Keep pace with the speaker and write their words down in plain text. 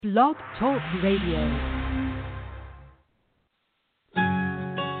Blog Talk Radio.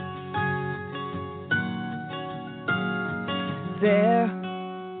 There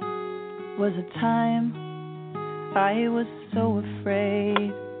was a time I was so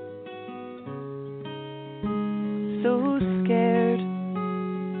afraid, so scared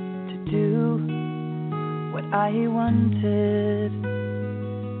to do what I wanted.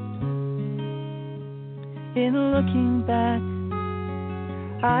 In looking back,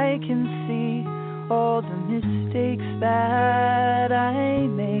 I can see all the mistakes that I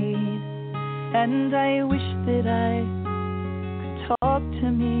made, and I wish that I could talk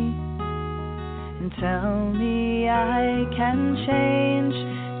to me and tell me I can change.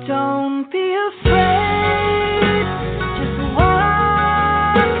 Don't be afraid, just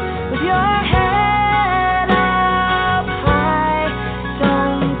walk with your head up high.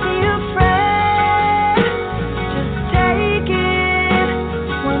 Don't be afraid, just take it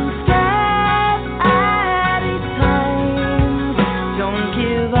one step at a time. Don't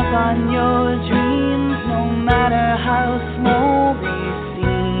give up on your dreams, no matter how small they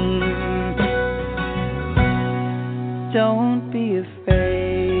seem. Don't be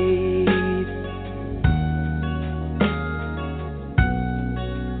afraid.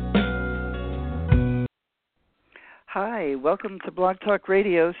 Hi, welcome to Blog Talk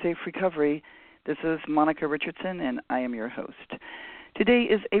Radio, Safe Recovery. This is Monica RIchardson, and I am your host. Today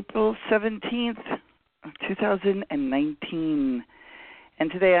is April 17th, 2019,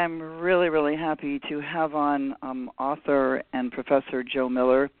 and today I'm really happy to have on author and professor Joe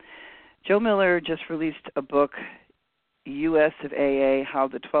Miller. Joe Miller just released a book, U.S. of AA, How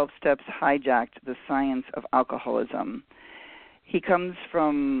the 12 Steps Hijacked the Science of Alcoholism. He comes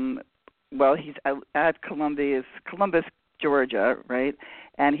from, well, he's at Columbus, Georgia, right?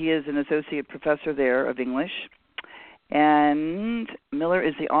 And he is an associate professor there of English. And Miller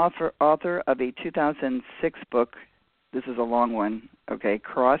is the author of a 2006 book. This is a long one, okay,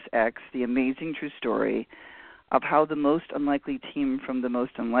 Cross X, The Amazing True Story of How the Most Unlikely Team from the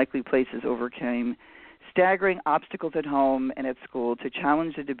Most Unlikely Places Overcame Staggering Obstacles at Home and at School to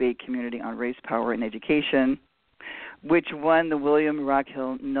Challenge the Debate Community on Race, Power, and Education, which won the William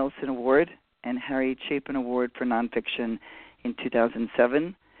Rockhill Nelson Award and Harry Chapin Award for Nonfiction in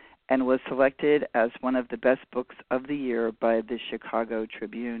 2007, and was selected as one of the best books of the year by the Chicago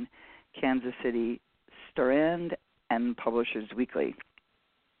Tribune, Kansas City Starand, and Publishers Weekly.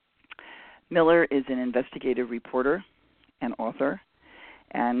 Miller is an investigative reporter and author,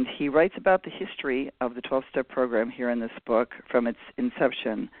 and he writes about the history of the 12-step program here in this book from its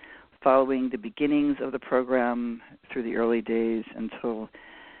inception, following the beginnings of the program through the early days until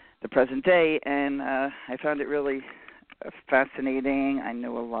the present day. And I found it really fascinating. I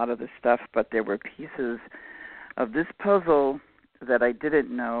know a lot of this stuff, but there were pieces of this puzzle that I didn't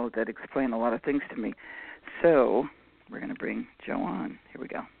know that explain a lot of things to me. So we're going to bring Joe on. Here we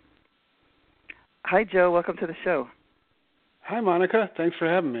go. Hi, Joe. Welcome to the show. Hi, Monica. Thanks for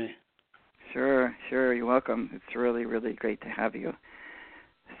having me. Sure. You're welcome. It's really great to have you.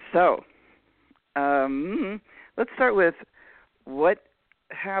 So, let's start with what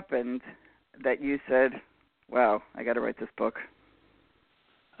happened that you said, wow, I got to write this book.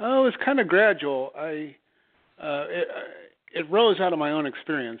 Oh, it was kind of gradual. It rose out of my own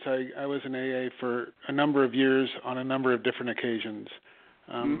experience. I was in AA for a number of years on a number of different occasions.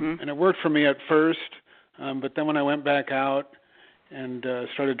 And it worked for me at first, but then when I went back out and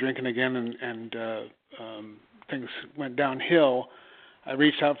started drinking again and things went downhill, I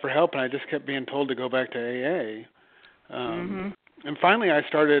reached out for help, and I just kept being told to go back to AA. And finally I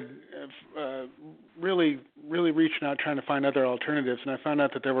started really reaching out, trying to find other alternatives, and I found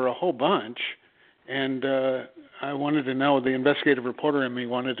out that there were a whole bunch. And I wanted to know, the investigative reporter in me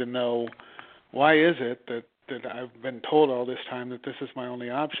wanted to know, why is it that I've been told all this time that this is my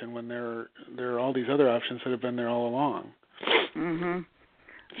only option when there are all these other options that have been there all along? So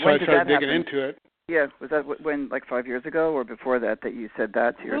I started digging into it. Yeah, was that when, like 5 years ago, or before that you said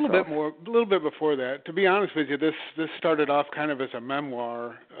that to yourself? A little bit before that. To be honest with you, this started off kind of as a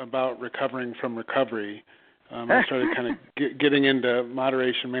memoir about recovering from recovery. I started kind of getting into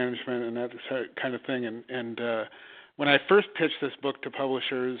moderation management and that kind of thing. And when I first pitched this book to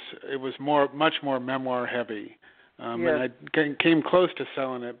publishers, it was much more memoir heavy. And I came close to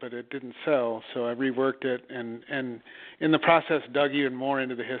selling it, but it didn't sell. So I reworked it, and in the process dug even more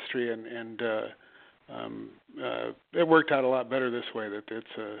into the history, and it worked out a lot better this way. That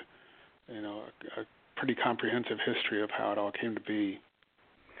it's a pretty comprehensive history of how it all came to be.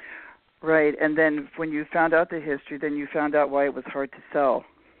 Right, and then when you found out the history, then you found out why it was hard to sell,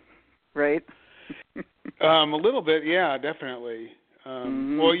 right? A little bit, yeah, definitely.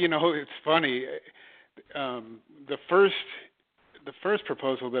 Well, it's funny. The first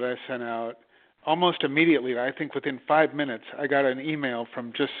proposal that I sent out, almost immediately, I think within 5 minutes, I got an email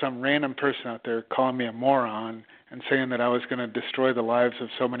from just some random person out there calling me a moron and saying that I was going to destroy the lives of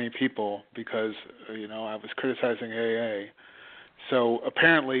so many people because, I was criticizing AA. So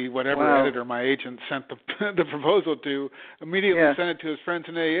apparently whatever editor my agent sent the proposal to immediately sent it to his friends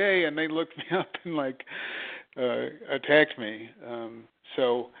in AA, and they looked me up and attacked me.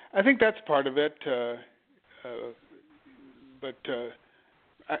 So I think that's part of it. But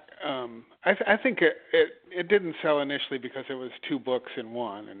I think it didn't sell initially because it was 2 books in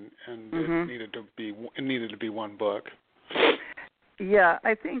one, and it needed to be one book. Yeah,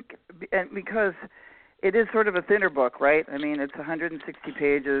 I think because it is sort of a thinner book, right? I mean, it's 160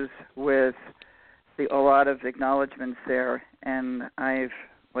 pages with a lot of acknowledgments there, and I've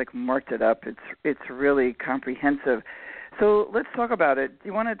marked it up. It's really comprehensive. So let's talk about it. Do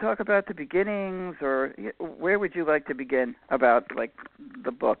you want to talk about the beginnings, or where would you like to begin about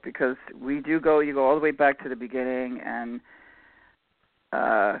the book? Because you go all the way back to the beginning, and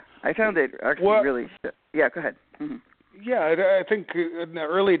I found it actually really. Yeah, go ahead. Mm-hmm. Yeah, I think in the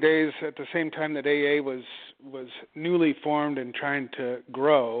early days, at the same time that AA was newly formed and trying to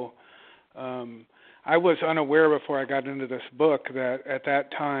grow, I was unaware before I got into this book that at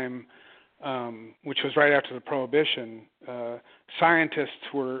that time, which was right after the Prohibition,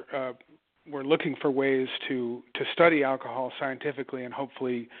 scientists were looking for ways to study alcohol scientifically and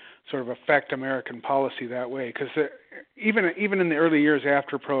hopefully sort of affect American policy that way. Because even in the early years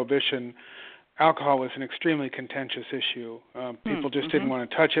after Prohibition, alcohol was an extremely contentious issue. People just didn't want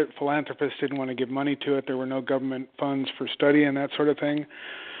to touch it. Philanthropists didn't want to give money to it. There were no government funds for study and that sort of thing.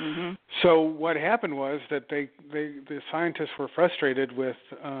 Mm-hmm. So what happened was that the scientists were frustrated with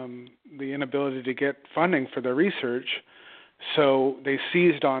the inability to get funding for their research. So they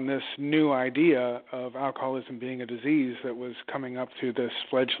seized on this new idea of alcoholism being a disease that was coming up through this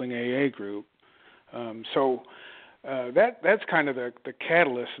fledgling AA group. That's kind of the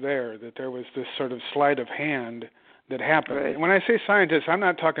catalyst there, that there was this sort of sleight of hand that happened. Right. And when I say scientists, I'm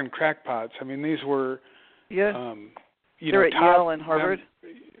not talking crackpots. I mean, these were they're at Yale and Harvard.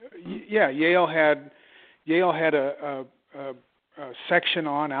 Yale had a section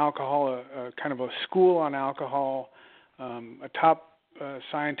on alcohol, a kind of a school on alcohol. A top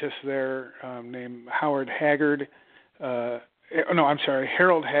scientist there named Harold Haggard.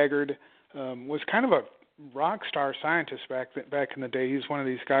 Harold Haggard was kind of a rock star scientist back in the day. He's one of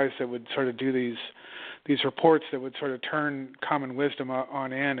these guys that would sort of do these reports that would sort of turn common wisdom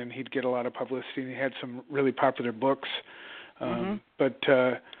on end, and he'd get a lot of publicity, and he had some really popular books. But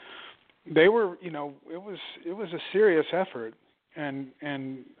they were, it was a serious effort, and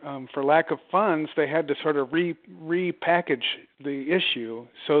for lack of funds, they had to sort of repackage the issue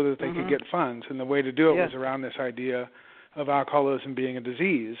so that they could get funds, and the way to do it was around this idea of alcoholism being a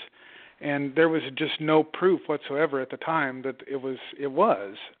disease. And there was just no proof whatsoever at the time that it was. It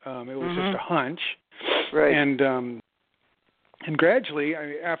was just a hunch, right? And gradually,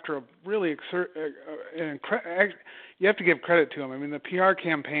 after a really you have to give credit to them. I mean, the PR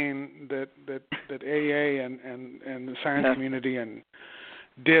campaign that AA and the science community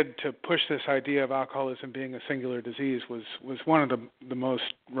did to push this idea of alcoholism being a singular disease was one of the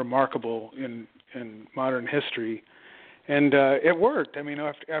most remarkable in modern history, and it worked. I mean,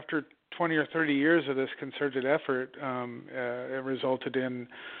 after 20 or 30 years of this concerted effort, it resulted in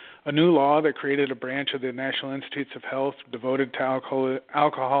a new law that created a branch of the National Institutes of Health devoted to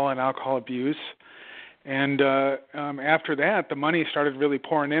alcohol and alcohol abuse. And after that, the money started really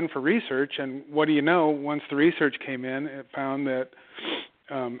pouring in for research. And what do you know? Once the research came in, it found that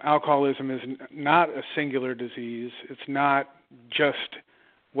alcoholism is not a singular disease. It's not just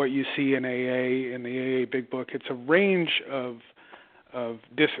what you see in AA, in the AA Big Book. It's a range of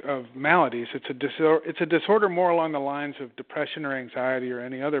maladies. It's a disorder more along the lines of depression or anxiety or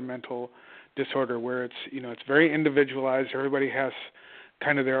any other mental disorder, where it's very individualized. Everybody has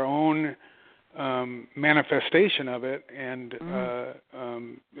kind of their own manifestation of it, and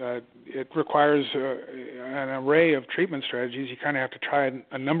it requires an array of treatment strategies. You kind of have to try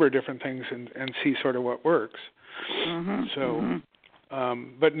a number of different things and see sort of what works.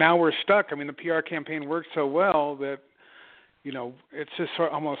 But now we're stuck. I mean, the PR campaign worked so well that it's just sort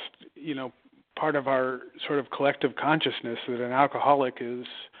of almost, part of our sort of collective consciousness that an alcoholic is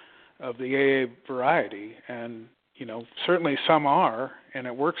of the AA variety. And, certainly some are, and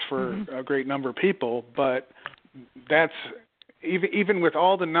it works for a great number of people, but that's, even with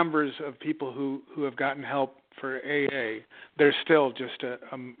all the numbers of people who have gotten help for AA, there's still just a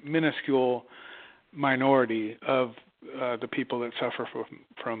minuscule minority of the people that suffer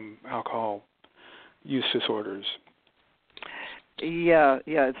from alcohol use disorders. Yeah,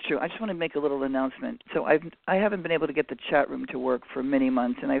 it's true. I just want to make a little announcement. So I haven't been able to get the chat room to work for many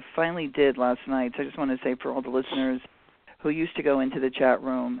months, and I finally did last night. So I just want to say for all the listeners who used to go into the chat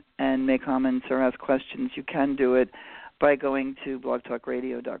room and make comments or ask questions, you can do it by going to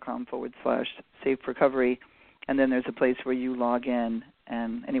blogtalkradio.com/safe recovery, and then there's a place where you log in.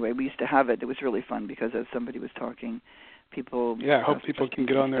 And anyway, we used to have it. It was really fun because as somebody was talking, people... Yeah, I hope people can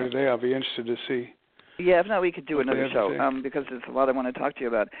get on there today. I'll be interested to see. Yeah, if not, we could do another show because there's a lot I want to talk to you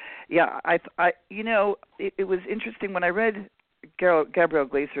about. Yeah, I you know, it was interesting when I read Gabrielle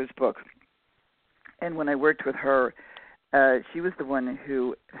Glaser's book, and when I worked with her, she was the one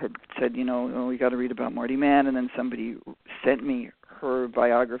who had said, you know, oh, we got to read about Marty Mann, and then somebody sent me her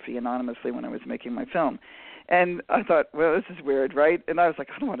biography anonymously when I was making my film. And I thought, well, this is weird, right? And I was like,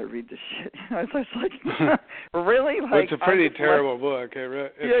 I don't want to read this shit. I was like, really? Like, well, it's a pretty terrible book.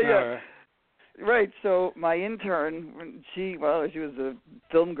 Yeah. Right. So my intern, she was a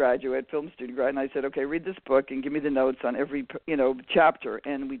film student grad, and I said, okay, read this book and give me the notes on every, chapter,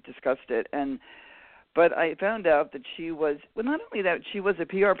 and we discussed it. But I found out that she was, well, not only that, she was a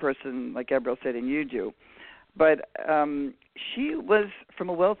PR person, like Gabrielle said, and you do, but she was from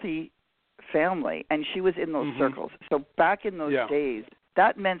a wealthy family, and she was in those circles. So back in those days,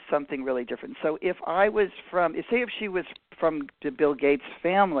 that meant something really different. So if she was from the Bill Gates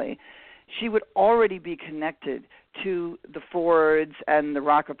family, she would already be connected to the Fords and the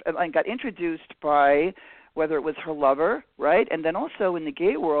Rockefeller, and got introduced by whether it was her lover, right? And then also in the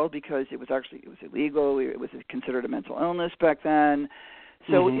gay world, because it was illegal, it was considered a mental illness back then.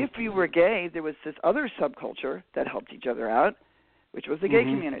 So if you were gay, there was this other subculture that helped each other out, which was the gay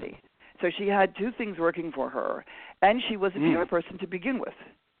community. So she had two things working for her, and she was a PR person to begin with.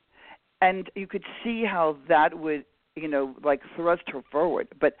 And you could see how that would, thrust her forward.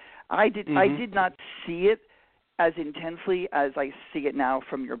 But I did not see it as intensely as I see it now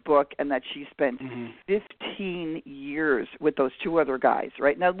from your book, and that she spent 15 years with those two other guys,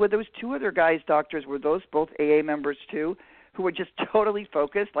 right? Now, were those two other guys doctors, were those both AA members too, who were just totally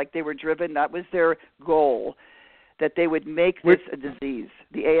focused, like they were driven, that was their goal, that they would make this a disease?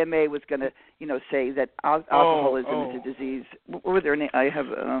 The AMA was going to, say that alcoholism is a disease. What were their names? I have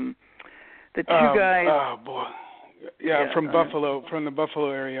the two guys. Oh, boy. Yeah, from Buffalo, from the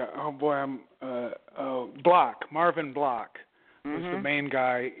Buffalo area. Oh boy, Marvin Block was the main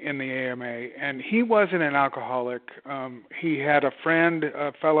guy in the AMA, and he wasn't an alcoholic. He had a friend,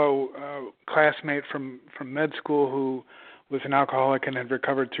 a fellow classmate from med school who was an alcoholic and had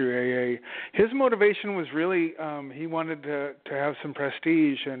recovered through AA. His motivation was really he wanted to have some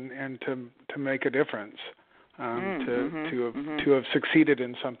prestige and to make a difference, to have succeeded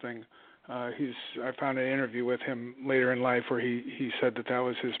in something. I found an interview with him later in life where he said that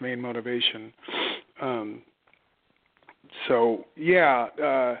was his main motivation.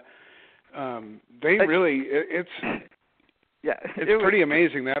 It's pretty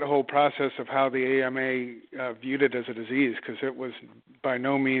amazing, that whole process of how the AMA viewed it as a disease, because it was by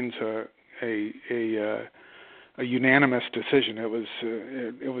no means a unanimous decision. It was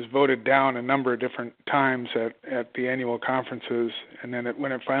voted down a number of different times at the annual conferences, and then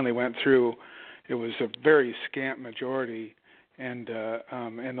when it finally went through, it was a very scant majority, and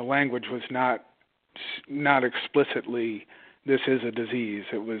the language was not explicitly "this is a disease."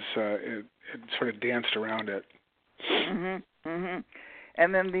 It was it sort of danced around it.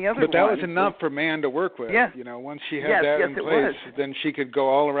 And then the other But that was enough for Mann to work with. Yeah. Once she had that in place, then she could go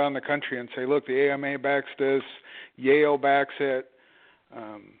all around the country and say, look, the AMA backs this, Yale backs it.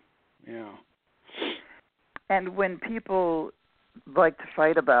 And when people like to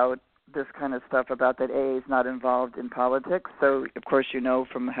fight about this kind of stuff, about that AA is not involved in politics, so of course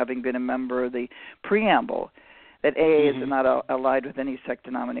from having been a member of the preamble that AA is not allied with any sect,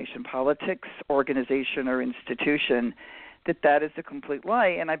 denomination, politics, organization, or institution, that is a complete lie.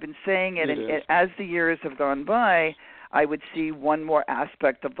 And I've been saying it, and as the years have gone by, I would see one more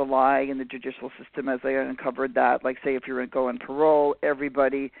aspect of the lie in the judicial system as I uncovered that. Like, say, if you're going to go on parole,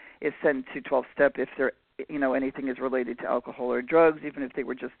 everybody is sent to 12-step if they're, anything is related to alcohol or drugs, even if they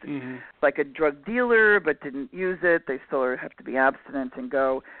were just like a drug dealer but didn't use it, they still have to be abstinent and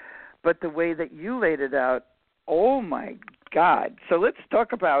go. But the way that you laid it out, oh my God! So let's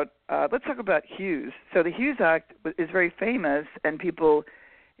talk about Hughes. So the Hughes Act is very famous, and people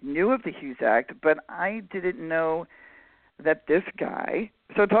knew of the Hughes Act, but I didn't know that this guy.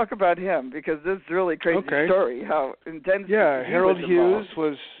 So talk about him, because this is a really crazy story. How intense? Yeah, Harold Hughes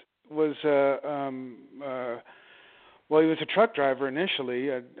was he was a truck driver initially,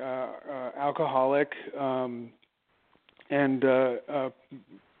 alcoholic. and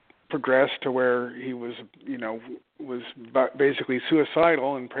progressed to where he was, was basically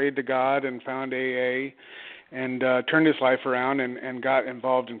suicidal, and prayed to God and found AA, and turned his life around and got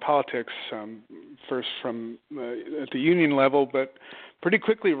involved in politics, first from at the union level, but pretty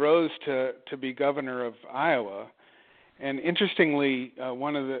quickly rose to be governor of Iowa. And interestingly,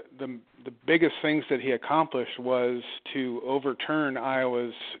 one of the biggest things that he accomplished was to overturn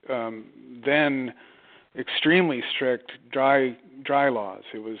Iowa's then extremely strict dry laws.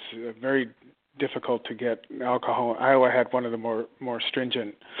 It was very difficult to get alcohol. Iowa had one of the more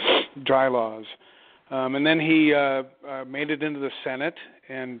stringent dry laws. And then he made it into the Senate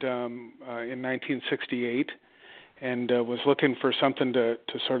and in 1968, and was looking for something to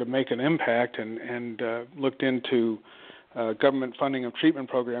sort of make an impact, and looked into government funding of treatment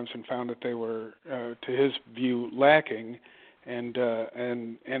programs, and found that they were, to his view, lacking. And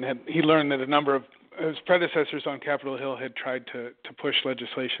he learned that a number of his predecessors on Capitol Hill had tried to push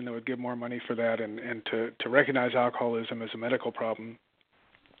legislation that would give more money for that, and to recognize alcoholism as a medical problem.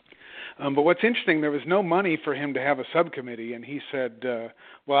 But what's interesting, there was no money for him to have a subcommittee, and he said,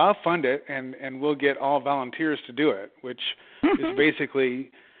 well, I'll fund it, and we'll get all volunteers to do it, which is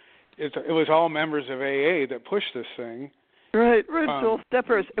basically, it was all members of AA that pushed this thing. Right, Joel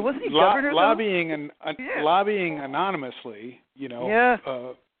Steppers. Wasn't he governor, lobbying anonymously,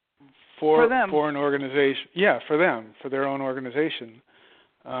 for them. For an organization. Yeah, for them, for their own organization.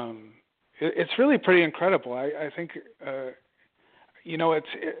 It's really pretty incredible. I think,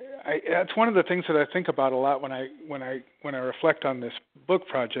 that's one of the things that I think about a lot when I reflect on this book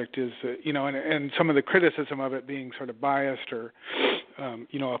project is that, and some of the criticism of it being sort of biased or,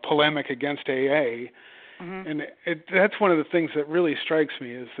 a polemic against AA. Mm-hmm. And that's one of the things that really strikes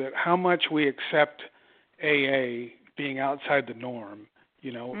me is that how much we accept AA being outside the norm.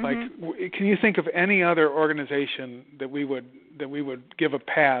 Mm-hmm. Like, can you think of any other organization that we would give a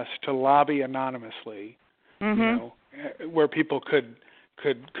pass to lobby anonymously? Mm-hmm. Where people could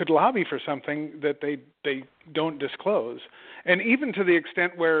lobby for something that they don't disclose, and even to the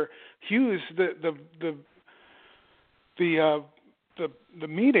extent where Hughes, the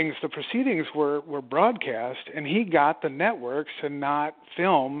meetings, the proceedings were broadcast, and he got the networks to not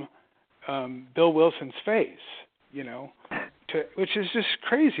film Bill Wilson's face, which is just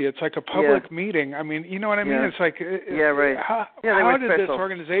crazy. It's like a public meeting. I mean, you know what I mean? Yeah. It's like, right. How did this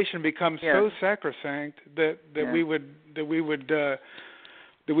organization become so sacrosanct that we would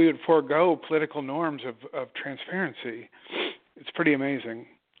forego political norms of transparency? It's pretty amazing.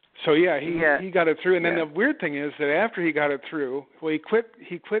 So he got it through, and then the weird thing is that after he got it through, he quit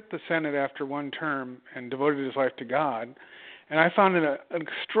the Senate after one term and devoted his life to God. And I found an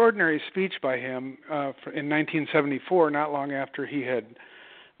extraordinary speech by him in 1974, not long after he had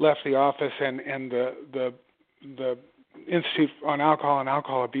left the office, and the Institute on Alcohol and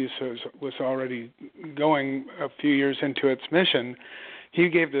Alcohol Abuse was already going a few years into its mission. He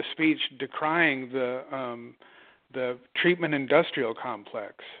gave this speech decrying the treatment industrial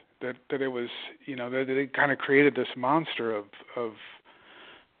complex, that it was, that it kind of created this monster of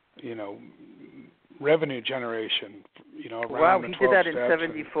revenue generation, around wow, the 12 he did that in steps.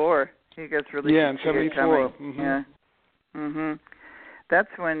 74. He gets really in 74. Mm-hmm. Yeah. Mhm. That's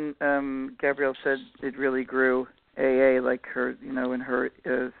when Gabrielle said it really grew AA, like her, in her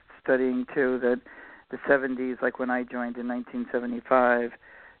studying too, that the 70s, like when I joined in 1975,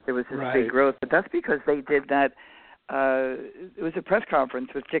 there was this big growth. But that's because they did that. It was a press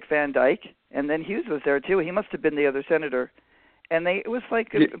conference with Dick Van Dyke, and then Hughes was there too. He must have been the other senator. And it was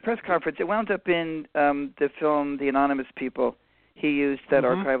like a press conference. It wound up in the film The Anonymous People. He used that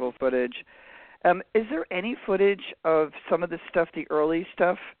archival footage. Is there any footage of some of the stuff, the early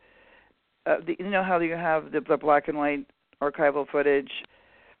stuff? How you have the black and white archival footage?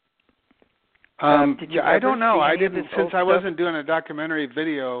 I don't know. I didn't, since I wasn't doing a documentary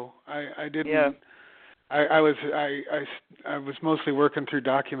video. I didn't. Yeah. I was mostly working through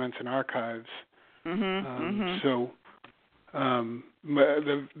documents and archives. So.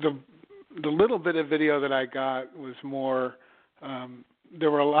 The little bit of video that I got was more, there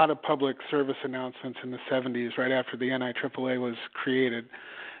were a lot of public service announcements in the 70s right after the NIAAA was created.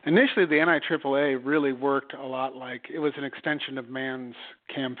 Initially, the NIAAA really worked a lot like, it was an extension of Mann's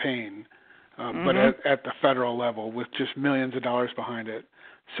campaign, but at the federal level with just millions of dollars behind it.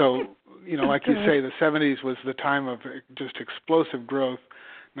 So, like you say, the 70s was the time of just explosive growth,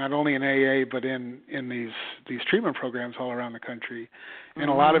 not only in AA, but in these treatment programs all around the country. And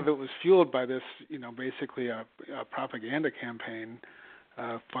a lot of it was fueled by this, basically a propaganda campaign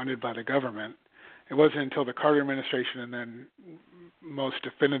funded by the government. It wasn't until the Carter administration, and then most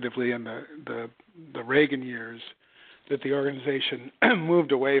definitively in the Reagan years, that the organization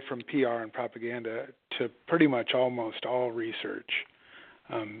moved away from PR and propaganda to pretty much almost all research,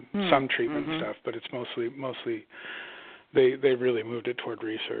 some treatment stuff, but it's mostly they really moved it toward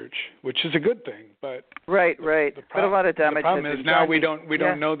research, which is a good thing. But right. But a lot of damage. The problem is now we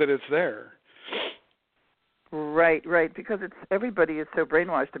don't know that it's there. Right, because everybody is so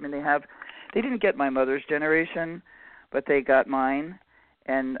brainwashed. I mean, they didn't get my mother's generation, but they got mine,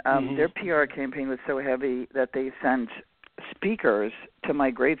 and their PR campaign was so heavy that they sent speakers to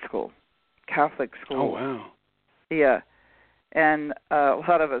my grade school, Catholic school. Oh wow! Yeah, and a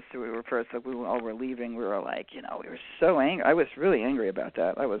lot of us we were first, like we all were leaving. We were like, we were so angry. I was really angry about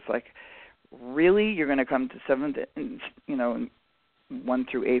that. I was like, really, you're going to come to 7th, 1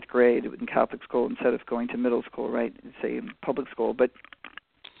 through 8th grade in Catholic school instead of going to middle school, right? Say in public school. But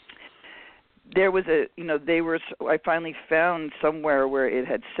there was I finally found somewhere where it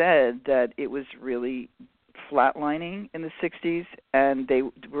had said that it was really flatlining in the 60s, and they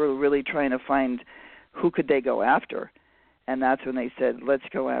were really trying to find who could they go after. And that's when they said, let's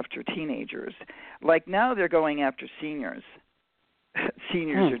go after teenagers. Like now they're going after seniors.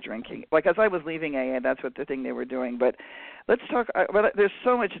 Seniors are drinking. Like as I was leaving AA, that's what the thing they were doing. But let's talk. There's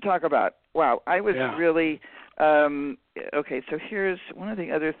so much to talk about. Wow, I was really okay. So here's one of the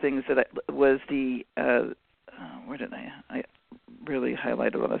other things that was the where did I really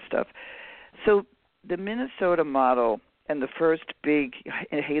highlight a lot of stuff. So the Minnesota model and the first big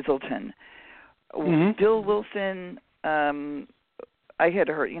Hazelton. Bill Wilson. I had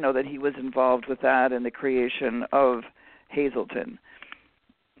heard that he was involved with that and the creation of Hazelton.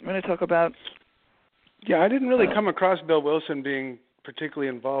 I'm going to talk about. Yeah, I didn't really come across Bill Wilson being particularly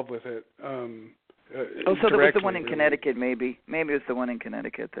involved with it. So there was the one in Connecticut, maybe. Maybe it was the one in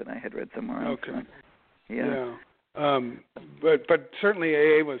Connecticut that I had read somewhere else. Okay. Yeah. But certainly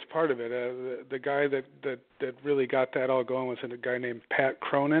AA was part of it. The guy that really got that all going was a guy named Pat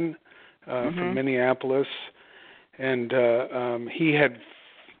Cronin from Minneapolis, and he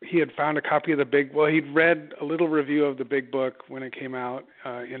had found a copy of he'd read a little review of the big book when it came out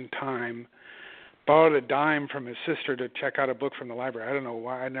in time, borrowed a dime from his sister to check out a book from the library. I don't know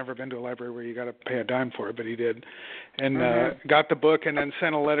why. I'd never been to a library where you got to pay a dime for it, but he did. And got the book and then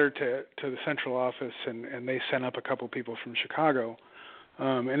sent a letter to the central office, and they sent up a couple people from Chicago.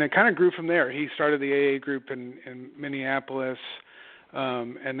 And it kind of grew from there. He started the AA group in Minneapolis,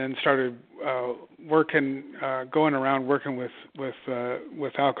 and then started going around working with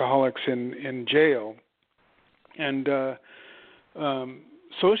alcoholics in jail, and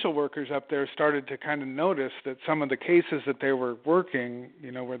social workers up there started to kind of notice that some of the cases that they were working,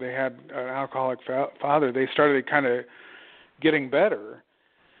 where they had an alcoholic father, they started kind of getting better,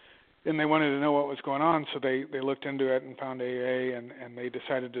 and they wanted to know what was going on, so they looked into it and found AA, and they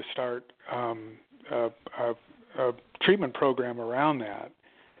decided to start a treatment program around that,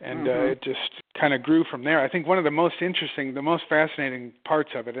 and it just kind of grew from there. I think one of the most interesting, the most fascinating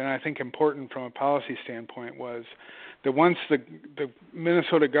parts of it, and I think important from a policy standpoint, was that once the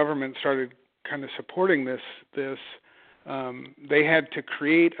Minnesota government started kind of supporting this, they had to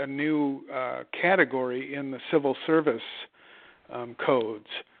create a new category in the civil service codes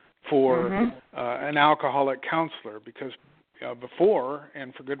for an alcoholic counselor, because before,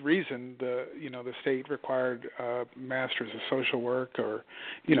 and for good reason, the state required masters of social work or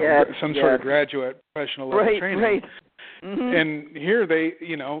some sort of graduate professional level training. Right. And here they,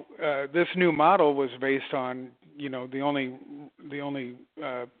 this new model was based on, the only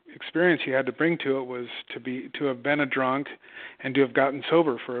experience you had to bring to it was to have been a drunk and to have gotten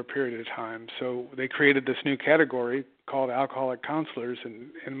sober for a period of time. So they created this new category called alcoholic counselors. And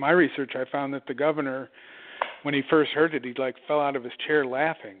in my research, I found that the governor, when he first heard it, he fell out of his chair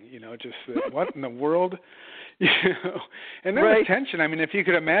laughing. What in the world? And there was tension. I mean, if you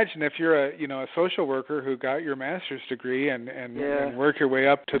could imagine, if you're a social worker who got your master's degree and work your way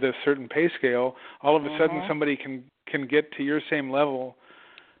up to this certain pay scale, all of a sudden somebody can get to your same level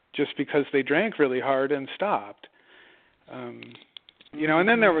just because they drank really hard and stopped. And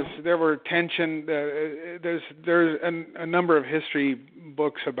then there were tension. There's a number of history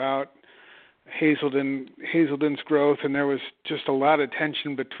books about Hazelden's growth, and there was just a lot of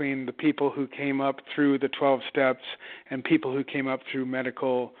tension between the people who came up through the 12 steps and people who came up through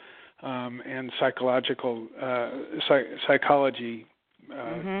medical and psychological psychology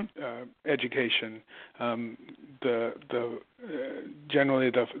education.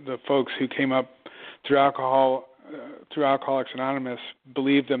 Generally the folks who came up through Alcoholics Anonymous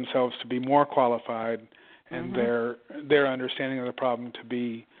believed themselves to be more qualified and their understanding of the problem to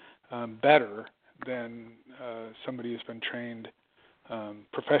be better than somebody who's been trained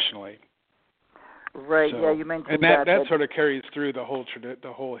professionally. Right. So, yeah, you mentioned and that sort of carries through the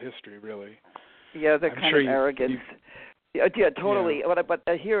whole history, really. Yeah, the kind of arrogance. Yeah, totally. Yeah. But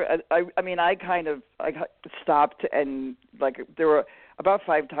here, I mean, I stopped, and like there were about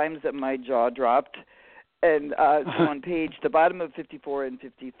 5 times that my jaw dropped, and so on the bottom of 54 and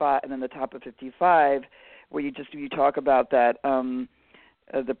 55, and then the top of 55, where you talk about that.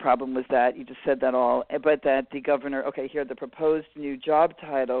 The problem was that you just said that all, but that the governor. Okay, here the proposed new job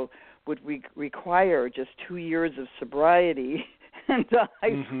title would require just 2 years of sobriety and a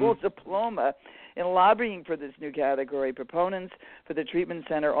high school diploma. In lobbying for this new category, proponents for the treatment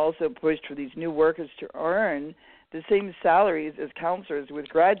center also pushed for these new workers to earn the same salaries as counselors with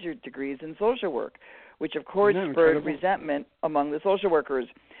graduate degrees in social work, which of course spurred resentment among the social workers.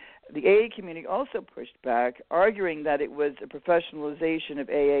 The AA community also pushed back, arguing that it was a professionalization of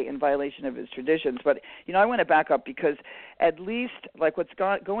AA in violation of its traditions. But, I want to back up because at least like what's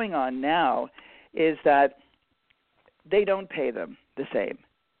going on now is that they don't pay them the same.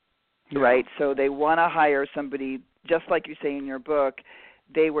 Yeah. Right, so they want to hire somebody, just like you say in your book.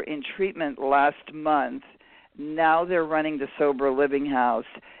 They were in treatment last month. Now they're running the sober living house,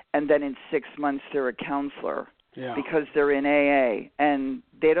 and then in 6 months they're a counselor because they're in AA, and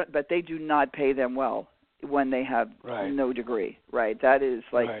they do not pay them well when they have no degree. Right, that is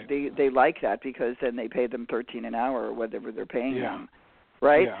like they like that because then they pay them $13 an hour or whatever they're paying them.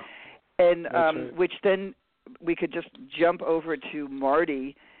 Right, and which then we could just jump over to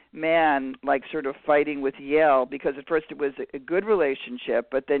Marty Mann, like sort of fighting with Yale, because at first it was a good relationship,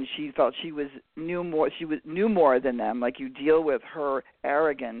 but then she felt she knew more than them. Like, you deal with her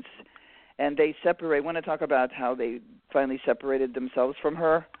arrogance, and they separate. I want to talk about how they finally separated themselves from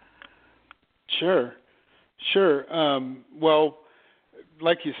her. Sure. Well,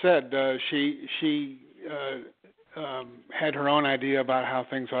 like you said, she had her own idea about how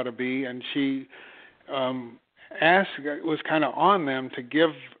things ought to be, and she was kind of on them to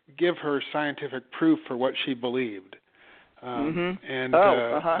give her scientific proof for what she believed, and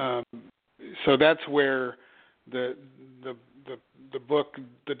so that's where the book,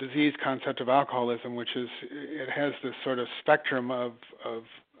 The Disease Concept of Alcoholism, which it has this sort of spectrum of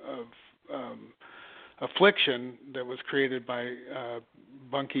affliction that was created by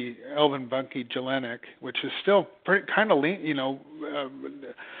Elvin Bunke Jelinek, which is still kind of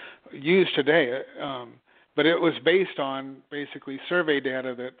used today. But it was based on basically survey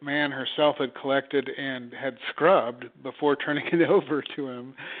data that Mann herself had collected and had scrubbed before turning it over to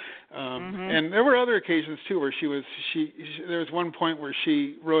him. And there were other occasions too where there was one point where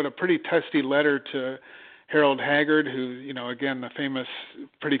she wrote a pretty testy letter to Harold Haggard, who, again,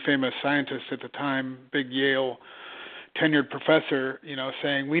 pretty famous scientist at the time, big Yale tenured professor,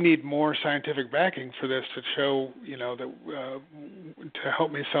 saying we need more scientific backing for this to show, that to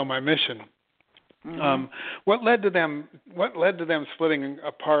help me sell my mission. What led to them splitting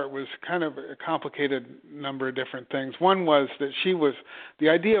apart was kind of a complicated number of different things. One was that the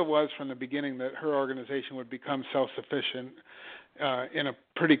idea was from the beginning that her organization would become self-sufficient in a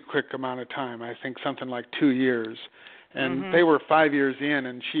pretty quick amount of time. I think something like 2 years. And they were 5 years in,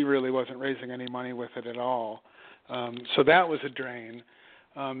 and she really wasn't raising any money with it at all. So that was a drain.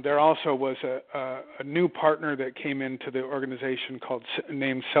 There also was a new partner that came into the organization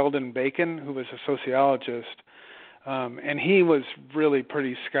named Selden Bacon, who was a sociologist, and he was really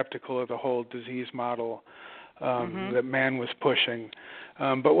pretty skeptical of the whole disease model that Mann was pushing.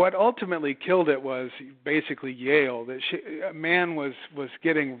 But what ultimately killed it was basically Yale. That Mann was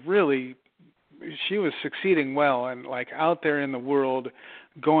getting really, she was succeeding well and like out there in the world,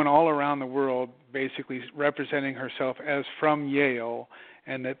 going all around the world, basically representing herself as from Yale.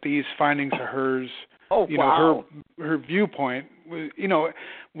 And that these findings of hers, her viewpoint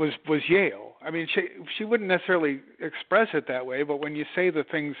was Yale. I mean, she wouldn't necessarily express it that way, but when you say the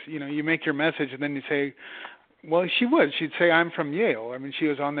things, you make your message, and then you say, well, she would. She'd say, "I'm from Yale." I mean, she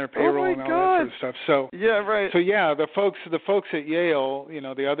was on their payroll and all that sort of stuff. So the folks at Yale,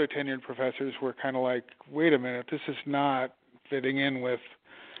 the other tenured professors were kind of like, wait a minute, this is not fitting in with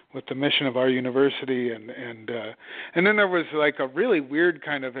the mission of our university, and then there was like a really weird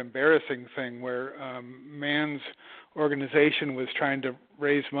kind of embarrassing thing where Mann's organization was trying to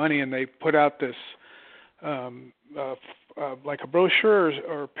raise money, and they put out this like a brochure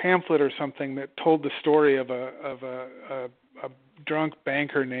or pamphlet or something that told the story of a drunk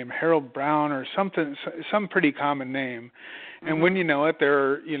banker named Harold Brown or something, some pretty common name, and when you know it,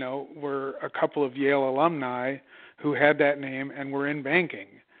 there were a couple of Yale alumni who had that name and were in banking.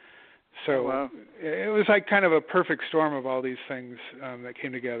 So it was like kind of a perfect storm of all these things that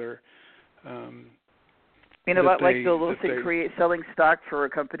came together. Like Bill Wilson selling stock for a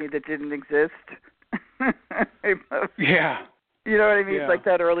company that didn't exist? Yeah. You know what I mean? Yeah. It's like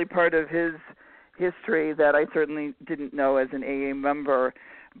that early part of his history that I certainly didn't know as an AA member.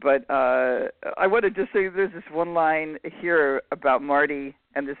 But I wanted to say there's this one line here about Marty,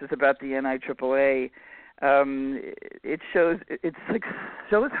 and this is about the NIAAA. It shows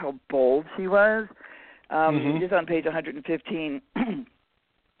how bold she was. It is on page 115.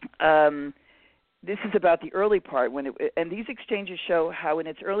 This is about the early part, and these exchanges show how in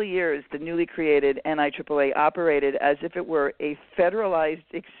its early years the newly created NIAAA operated as if it were a federalized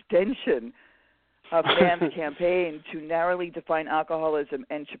extension of Mann's campaign to narrowly define alcoholism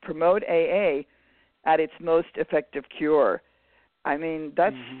and to promote AA at its most effective cure. I mean,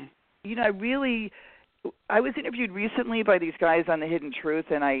 that's, I was interviewed recently by these guys on The Hidden Truth,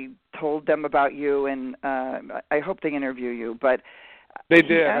 and I told them about you, and I hope they interview you. But they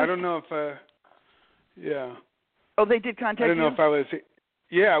did. I don't know if, yeah. Oh, they did contact you? I don't know if I was,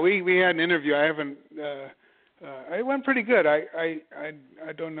 yeah, we had an interview. I haven't, it went pretty good. I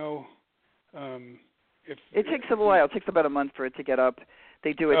don't know if... It takes a while. It takes about a month for it to get up.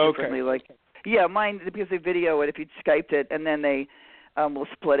 They do it differently. Like, yeah, mine, because they video it, if you Skyped it, and then they will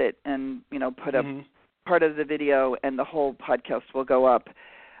split it and, put up part of the video, and the whole podcast will go up.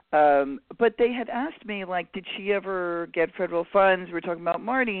 But they had asked me, like, did she ever get federal funds? We were talking about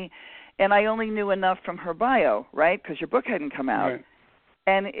Marty, and I only knew enough from her bio, right, because your book hadn't come out. Right.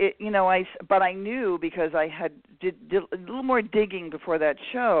 And, but I knew because I had did a little more digging before that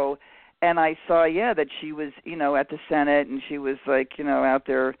show, and I saw, that she was, at the Senate, and she was, like, out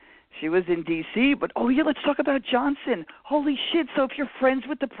there. She was in D.C., but, let's talk about Johnson. Holy shit, so if you're friends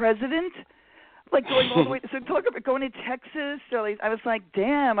with the president... Like going all the way, so talk about going to Texas. So I was like,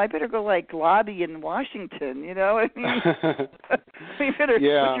 damn, I better go like lobby in Washington. I mean, we better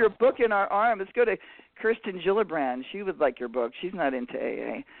put your book in our arm. Let's go to Kirsten Gillibrand. She would like your book. She's not into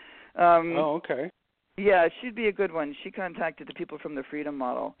AA. Okay. Yeah, she'd be a good one. She contacted the people from the Freedom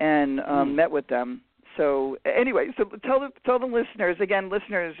Model and met with them. So anyway, so tell the listeners, again,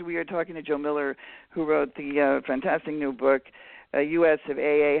 we are talking to Joe Miller, who wrote the fantastic new book, U.S. of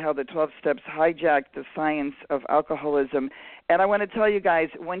AA, How the 12 Steps Hijacked the Science of Alcoholism. And I want to tell you guys,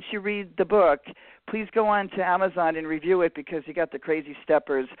 once you read the book, please go on to Amazon and review it, because you got the crazy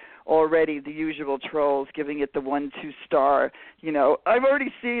steppers already, the usual trolls giving it the 1-2 star. I've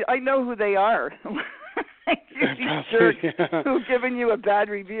already seen, I know who they are. These jerks who've given you a bad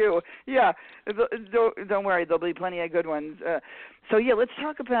review. Yeah, don't worry, there'll be plenty of good ones. Let's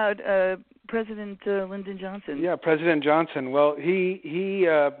talk about President Lyndon Johnson. Yeah, President Johnson. Well, he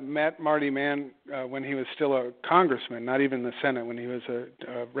met Marty Mann when he was still a congressman, not even the Senate, when he was a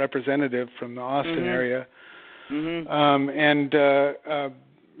representative from the Austin area, and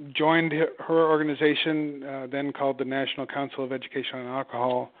joined her organization, then called the National Council of Education on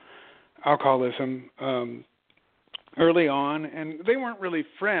Alcoholism, early on, and they weren't really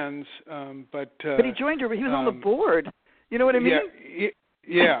friends, but he joined her. He was on the board. You know what I mean?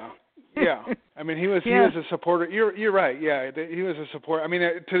 Yeah. I mean, he was a supporter. You're right. Yeah, he was a supporter. I mean,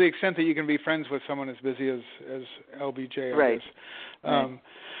 to the extent that you can be friends with someone as busy as LBJ. Right.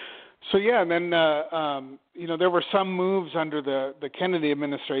 So and then there were some moves under the Kennedy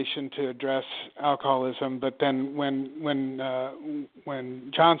administration to address alcoholism, but then when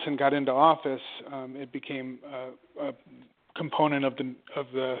Johnson got into office, it became a component of the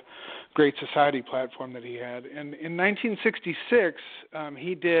Great Society platform that he had. And in 1966,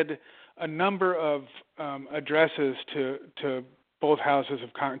 he did a number of addresses to both houses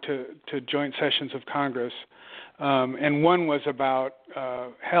of to joint sessions of Congress, and one was about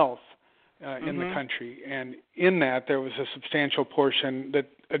health in the country. And in that, there was a substantial portion that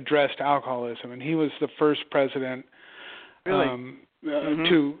addressed alcoholism, and he was the first president to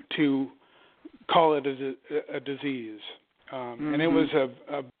call it a disease. And it was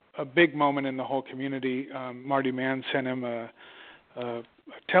a big moment in the whole community. Marty Mann sent him a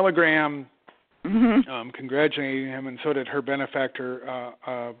telegram congratulating him, and so did her benefactor,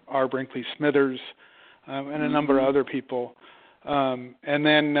 R. Brinkley Smithers, and a number of other people. And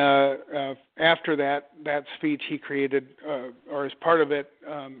then after that speech, he created, or as part of it,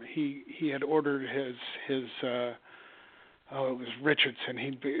 he had ordered his it was Richardson.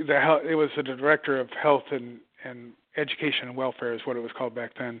 It was the director of health and education and welfare is what it was called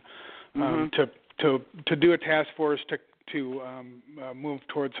back then, to do a task force to move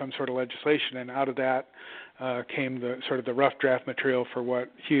towards some sort of legislation, and out of that came the rough draft material for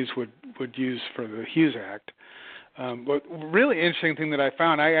what Hughes would use for the Hughes Act. But really interesting thing that I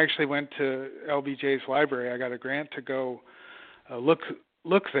found, I actually went to LBJ's library. I got a grant to go look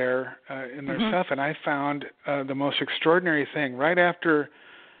there in their stuff, and I found the most extraordinary thing. Right after,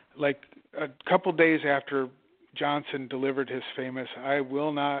 like a couple days after Johnson delivered his famous "I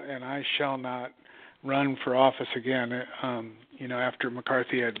will not and I shall not run for office again," after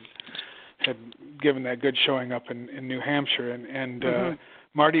McCarthy had given that good showing up in New Hampshire, and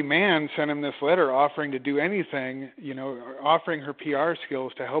Marty Mann sent him this letter offering to do anything, offering her PR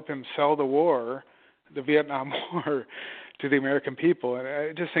skills to help him sell the Vietnam War, to the American people. And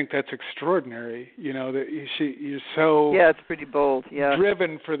I just think that's extraordinary, that you're so it's pretty bold,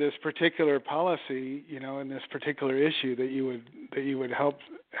 driven for this particular policy, in this particular issue, that you would help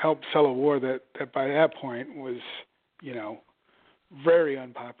sell a war that by that point was, very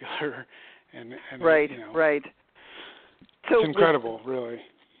unpopular, and right. So it's incredible, really.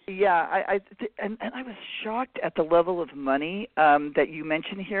 Yeah, I was shocked at the level of money that you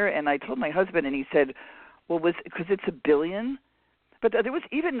mentioned here, and I told my husband, and he said, well, because it's $1 billion, but there was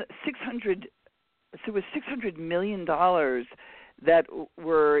even $600 million that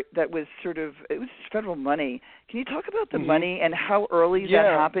was sort of, it was federal money. Can you talk about the money and how early that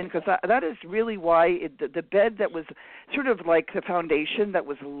happened? Because that is really why the bed that was sort of like the foundation that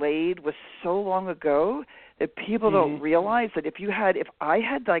was laid was so long ago that people don't realize that if I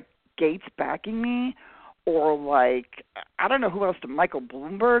had like Gates backing me, or like, I don't know who else, Michael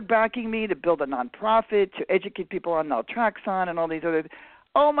Bloomberg backing me to build a nonprofit to educate people on naltrexone and all these other,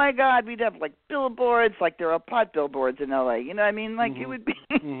 oh my God, we'd have like billboards, like there are pot billboards in LA. You know what I mean? Like it would be,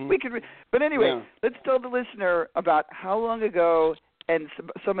 we could, but anyway, let's tell the listener about how long ago and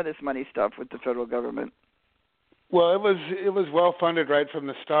some of this money stuff with the federal government. Well, it was well funded right from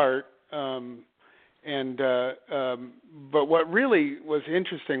the start. But what really was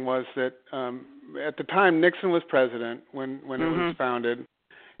interesting was that at the time Nixon was president when it was founded,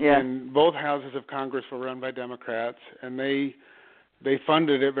 and both houses of Congress were run by Democrats, and they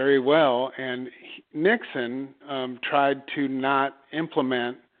funded it very well. And Nixon tried to not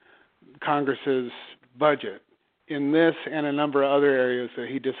implement Congress's budget in this and a number of other areas that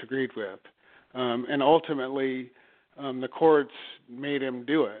he disagreed with, and ultimately the courts made him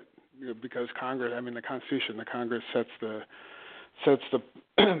do it. Because Congress, the Constitution, the Congress sets the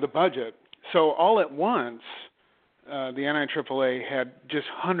budget. So all at once, the NIAAA had just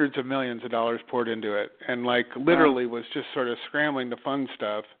hundreds of millions of dollars poured into it, and literally was just sort of scrambling to fund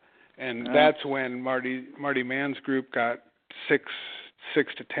stuff. And that's when Marty Mann's group got six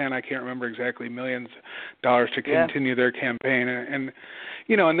to 10, I can't remember exactly, millions of dollars to continue their campaign. And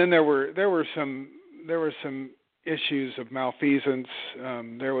then there were some issues of malfeasance.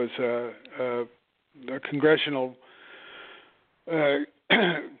 There was a congressional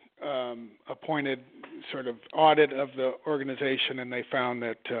appointed sort of audit of the organization, and they found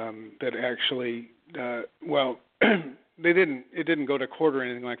that actually, it didn't go to court or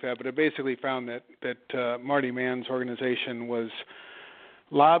anything like that, but it basically found that Marty Mann's organization was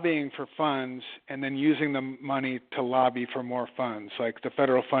lobbying for funds and then using the money to lobby for more funds. Like the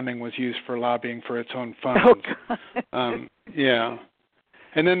federal funding was used for lobbying for its own funds. And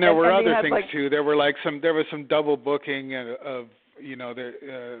then there were other things too. There was some double booking of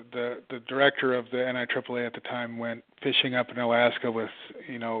the director of the NIAAA at the time went fishing up in Alaska with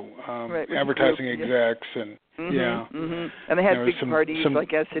advertising execs and and they had big parties, I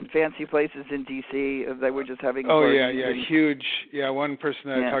guess, in fancy places in D.C. They were just having parties. Huge. One person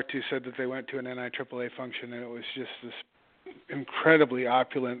that I talked to said that they went to an NIAAA function and it was just this incredibly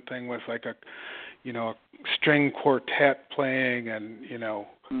opulent thing with like a string quartet playing and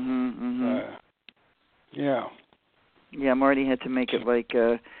Marty had to make it like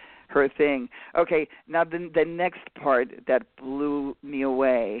her thing. Okay, now the next part that blew me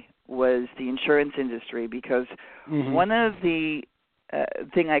away was the insurance industry, because one of the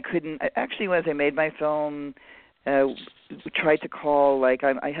thing I couldn't actually, as I made my film, tried to call, like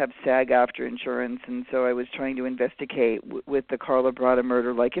I have SAG-AFTRA insurance, and so I was trying to investigate with the Carla Brada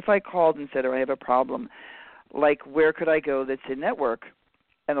murder. Like if I called and said, "Oh, I have a problem," like where could I go that's in network?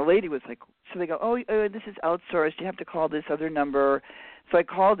 And the lady was like, so they go, oh, this is outsourced. You have to call this other number. So I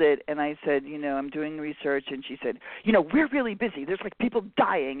called it, and I said, I'm doing research. And she said, we're really busy. There's, like, people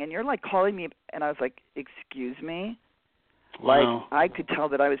dying, and you're, like, calling me. And I was like, excuse me? Wow. Like, I could tell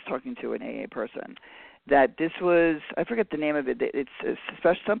that I was talking to an AA person, that this was, I forget the name of it. It's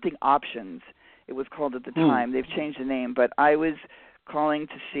something options, it was called at the time. They've changed the name. But I was calling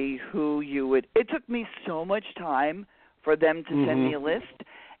to see who you would. It took me so much time for them to send me a list.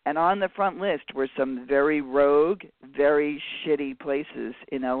 And on the front list were some very rogue, very shitty places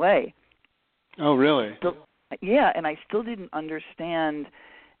in L.A. Oh, really? So, and I still didn't understand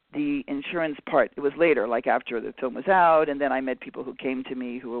the insurance part. It was later, like after the film was out, and then I met people who came to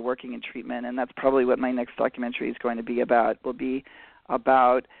me who were working in treatment, and that's probably what my next documentary is going to be about. Will be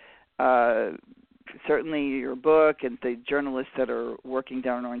about certainly your book and the journalists that are working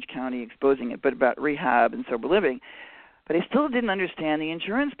down in Orange County exposing it, but about rehab and sober living. But I still didn't understand the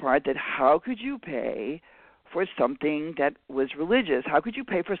insurance part, that how could you pay for something that was religious? How could you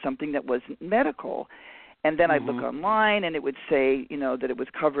pay for something that wasn't medical? And then I'd look online, and it would say, that it was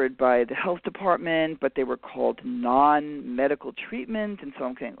covered by the health department, but they were called non-medical treatment. And so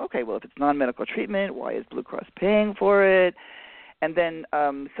I'm saying, okay, well, if it's non-medical treatment, why is Blue Cross paying for it? And then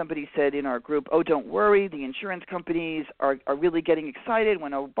somebody said in our group, oh, don't worry, the insurance companies are really getting excited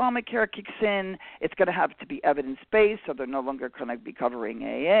when Obamacare kicks in. It's going to have to be evidence-based, so they're no longer going to be covering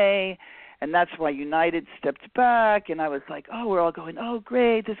AA. And that's why United stepped back. And I was like, oh, we're all going, oh,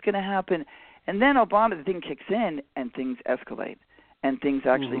 great, this is going to happen. And then the thing kicks in, and things escalate. And things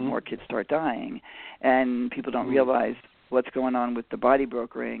actually, more kids start dying. And people don't realize what's going on with the body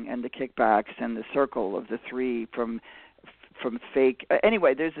brokering and the kickbacks and the circle of the three from fake.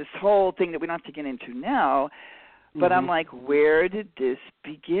 Anyway, there's this whole thing that we don't have to get into now, but I'm like, where did this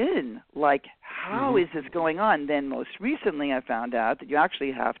begin? Like, how is this going on? Then most recently I found out that you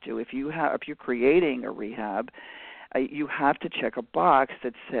actually have to, if you're creating a rehab, you have to check a box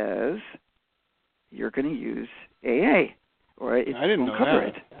that says you're going to use AA, or it won't cover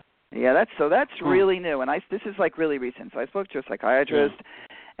it. Yeah, that's really new, and this is like really recent. So I spoke to a psychiatrist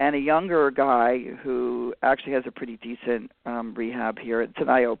and a younger guy who actually has a pretty decent rehab here. It's an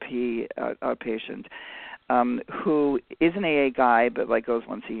IOP outpatient, who is an AA guy, but like goes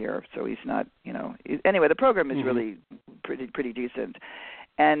once a year. So he's not, anyway, the program is really pretty decent.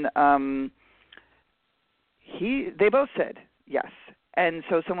 And they both said yes. And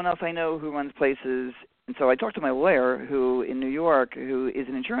so someone else I know who runs places, and so I talked to my lawyer who in New York, who is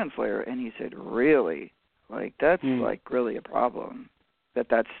an insurance lawyer, and he said, really? Like, that's like really a problem.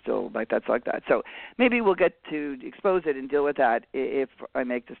 That's still that's like that. So maybe we'll get to expose it and deal with that if I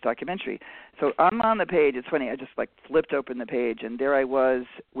make this documentary. So I'm on the page. It's funny. I just flipped open the page, and there I was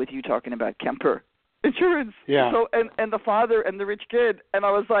with you talking about Kemper insurance. Yeah. So and the father and the rich kid, and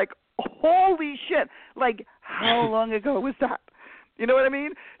I was like, holy shit! Like, how long ago was that? You know what I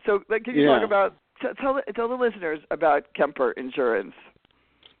mean? So can you talk about tell the listeners about Kemper insurance?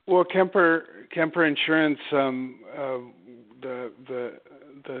 Well, Kemper Insurance.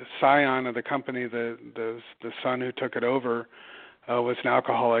 The scion of the company, the son who took it over, was an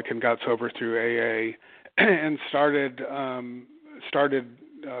alcoholic and got sober through AA, and started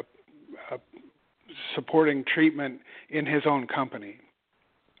supporting treatment in his own company,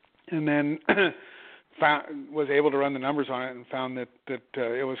 and then was able to run the numbers on it and found that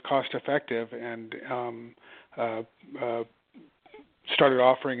it was cost effective, and started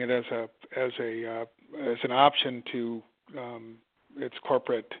offering it as an option to its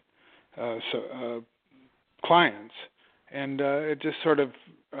corporate clients, and it just sort of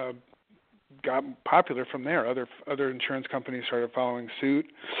got popular from there. Other insurance companies started following suit,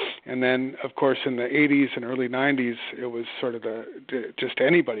 and then, of course, in the 80s and early 90s, it was sort of just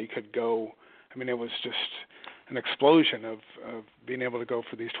anybody could go. I mean, it was just an explosion of being able to go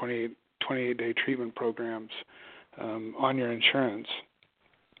for these 28-day treatment programs on your insurance.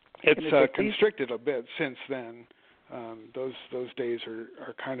 It's constricted a bit since then. Those days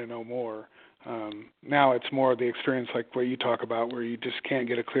are kind of no more. Now it's more the experience like what you talk about, where you just can't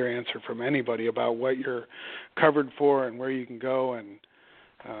get a clear answer from anybody about what you're covered for and where you can go. And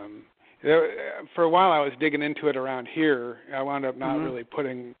for a while I was digging into it around here. I wound up not really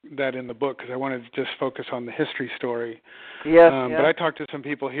putting that in the book because I wanted to just focus on the history story. But I talked to some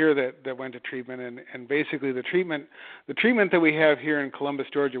people here that went to treatment, and basically the treatment that we have here in Columbus,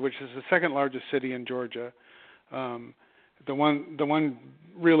 Georgia, which is the second largest city in Georgia, the one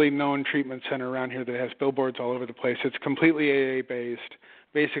really known treatment center around here that has billboards all over the place. It's completely AA based.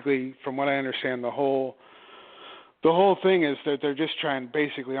 Basically, from what I understand, the whole thing is that they're just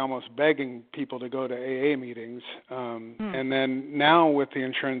basically almost begging people to go to AA meetings. And then now with the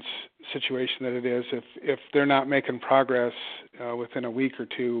insurance situation that it is, if they're not making progress within a week or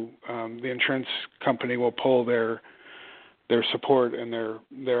two, the insurance company will pull their support and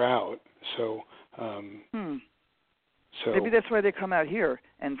they're out. So. So maybe that's why they come out here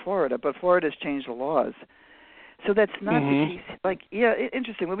in Florida, but Florida's changed the laws. So that's not the case.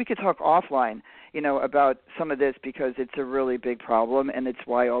 Interesting. Well, we could talk offline, about some of this because it's a really big problem, and it's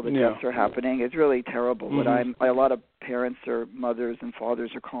why all the deaths are happening. It's really terrible. But a lot of parents or mothers and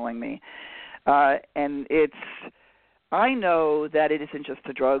fathers are calling me, and I know that it isn't just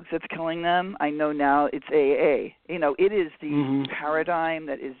the drugs that's killing them. I know now it's AA. It is the paradigm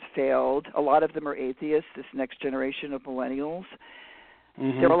that is failed. A lot of them are atheists, this next generation of millennials.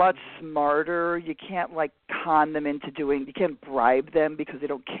 They're a lot smarter. You can't like con them into you can't bribe them because they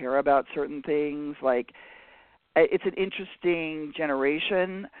don't care about certain things. Like, it's an interesting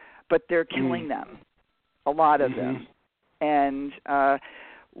generation, but they're killing them, a lot of them. And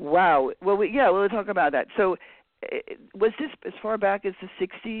wow. Well, we'll talk about that. So, was this as far back as the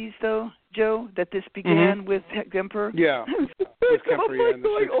 60s, though, Joe, that this began with Kemper? Yeah. With Kemper, in the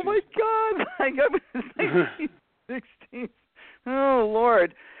 60s. Oh, my God. Like, I was 1960s. Oh,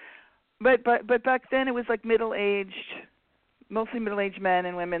 Lord. But back then it was like mostly middle-aged men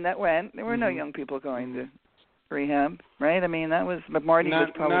and women that went. There were no young people going to rehab, right? I mean, that was, but Marty was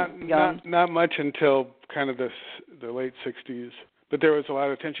probably young. Not much until kind of the late 60s. But there was a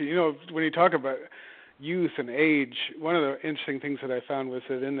lot of tension. You know, when you talk about youth and age, one of the interesting things that I found was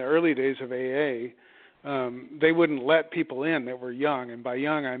that in the early days of AA, they wouldn't let people in that were young, and by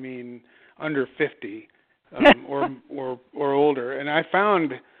young I mean under 50 or older. And I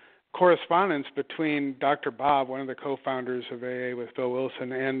found correspondence between Dr. Bob, one of the co-founders of AA with Bill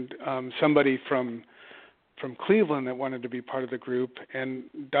Wilson, and somebody from Cleveland that wanted to be part of the group. And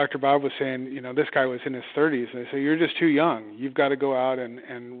Dr. Bob was saying, you know, this guy was in his 30s, and they say, you're just too young. You've got to go out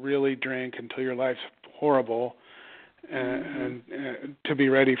and really drink until your life's horrible and to be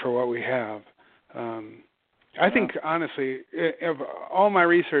ready for what we have. I think, honestly, of all my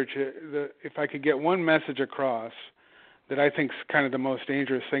research, if I could get one message across that I think is kind of the most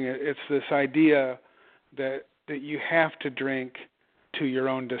dangerous thing, it's this idea that you have to drink to your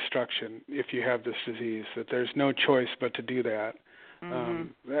own destruction if you have this disease, that there's no choice but to do that.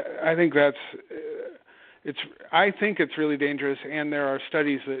 I think it's really dangerous, and there are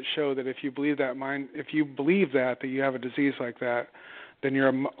studies that show that if you believe that you have a disease like that, then you're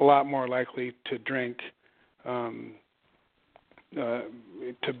a lot more likely to drink, to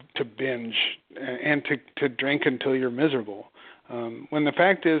binge, and to drink until you're miserable. When the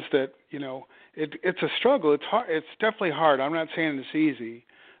fact is that, you know, it's a struggle. It's hard. It's definitely hard. I'm not saying it's easy,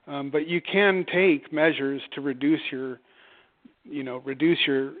 but you can take measures to reduce your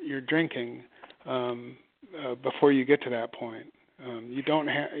drinking before you get to that point. You don't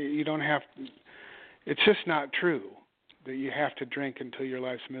have. It's just not true that you have to drink until your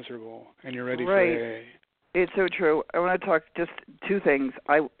life's miserable and you're ready for AA. It's so true. I want to talk just two things.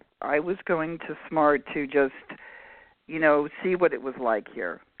 I was going to SMART to just, you know, see what it was like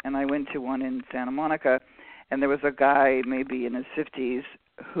here. And I went to one in Santa Monica, and there was a guy maybe in his 50s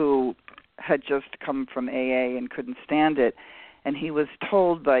who had just come from AA and couldn't stand it. And he was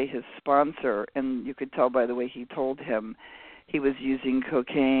told by his sponsor, and you could tell by the way he told him, he was using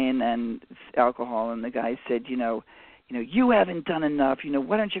cocaine and alcohol, and the guy said, you know, you haven't done enough. You know,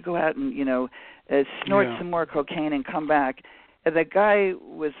 why don't you go out and, you know, snort some more cocaine and come back? And the guy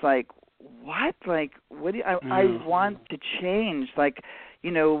was like, what? Like, what do you, I want to change. Like,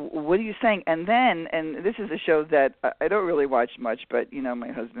 you know, what are you saying? And then, and this is a show that I don't really watch much, but, you know,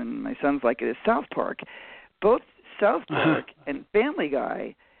 my husband and my sons like it, is South Park. Both South Park and Family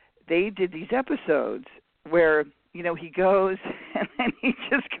Guy, they did these episodes where, you know, he goes and then he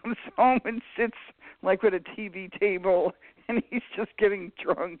just comes home and sits like with a TV table and he's just getting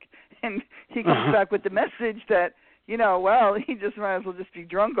drunk. And he comes back with the message that, you know, well, he just might as well just be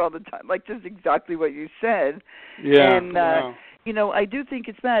drunk all the time, like just exactly what you said. Yeah. And, you know, I do think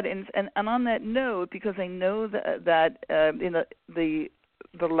it's bad. And on that note, because I know that in the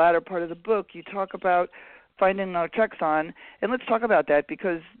latter part of the book, you talk about finding naltrexone, and let's talk about that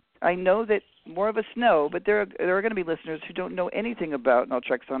because I know that more of us know, but there are going to be listeners who don't know anything about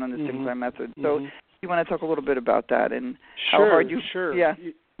naltrexone and the Stimson method. So you want to talk a little bit about that and how hard you... Sure. Yeah.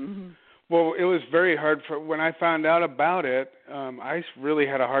 Well, it was very hard when I found out about it. I really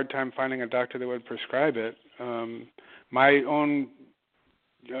had a hard time finding a doctor that would prescribe it. My own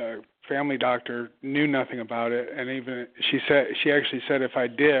family doctor knew nothing about it, and even she actually said if I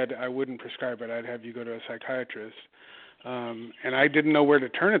did, I wouldn't prescribe it. I'd have you go to a psychiatrist. And I didn't know where to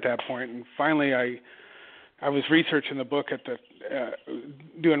turn at that point. And finally, I was researching the book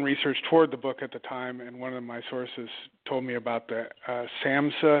doing research toward the book at the time, and one of my sources told me about the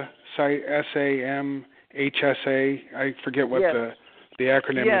SAMHSA site, SAMHSA. I forget what the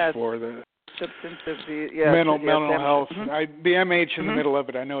acronym is for. The substance abuse, mental health. The MH in the middle of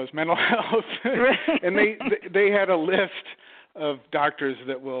it, I know, is mental health. And they had a list of doctors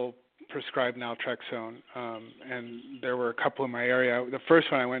that will prescribe naltrexone, and there were a couple in my area. The first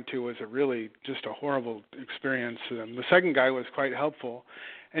one I went to was just a horrible experience. The second guy was quite helpful,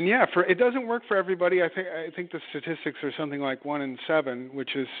 and it doesn't work for everybody. I think the statistics are something like 1 in 7,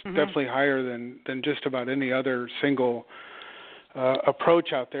 which is definitely higher than just about any other single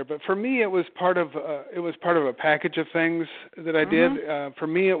approach out there. But for me, it was part of a package of things that I did. For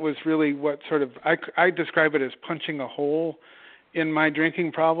me, it was really what sort of I describe it as punching a hole in my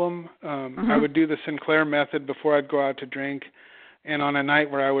drinking problem. I would do the Sinclair method before I'd go out to drink, and on a night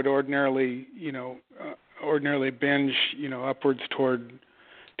where I would ordinarily binge, upwards toward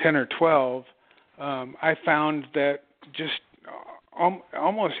 10 or 12, I found that just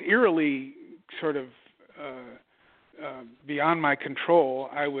almost eerily sort of beyond my control,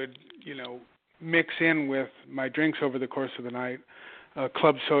 I would, mix in with my drinks over the course of the night,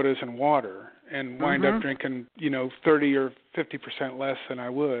 club sodas and water, and wind up drinking, 30 or 50% less than I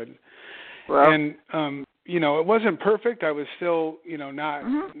would. Well, and, it wasn't perfect. I was still,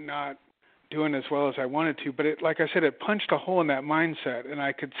 not doing as well as I wanted to, but it, like I said, it punched a hole in that mindset, and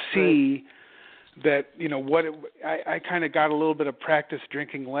I could see that, I kind of got a little bit of practice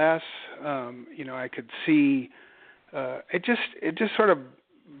drinking less. I could see it just sort of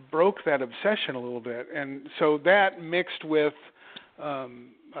broke that obsession a little bit. And so that mixed with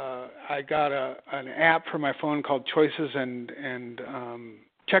I got an app for my phone called Choices and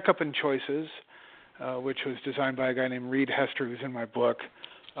Checkup and Choices, which was designed by a guy named Reed Hester, who's in my book.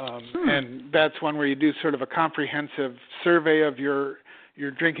 And that's one where you do sort of a comprehensive survey of your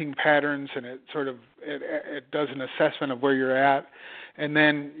drinking patterns, and it sort of it does an assessment of where you're at, and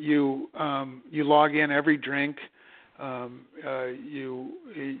then you log in every drink. You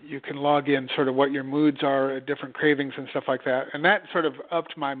can log in sort of what your moods are, different cravings and stuff like that, and that sort of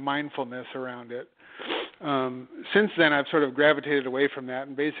upped my mindfulness around it. Since then, I've sort of gravitated away from that,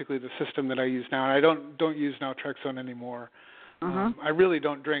 and basically the system that I use now, and I don't use naltrexone anymore. I really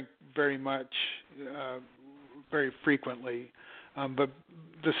don't drink very much, very frequently. But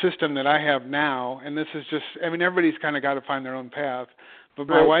the system that I have now, and this is just, everybody's kind of got to find their own path, but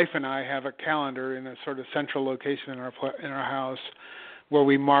my wife and I have a calendar in a sort of central location in our house where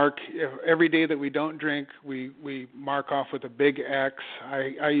we mark every day that we don't drink, we mark off with a big X.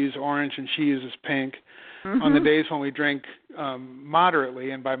 I use orange and she uses pink. On the days when we drink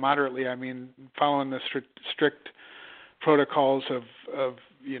moderately, and by moderately I mean following the strict protocols of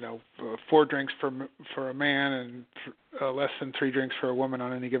 4 drinks for a man and less than 3 drinks for a woman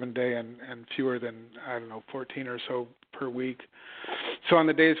on any given day, and fewer than 14 or so per week. So on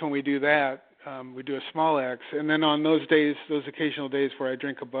the days when we do that, we do a small X, and then on those occasional days where I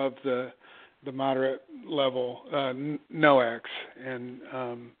drink above the moderate level, no X. And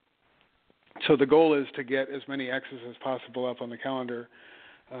so the goal is to get as many X's as possible up on the calendar,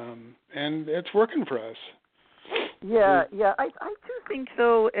 and it's working for us. Yeah, I do think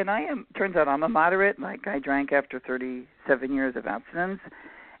so, and turns out I'm a moderate. Like, I drank after 37 years of abstinence,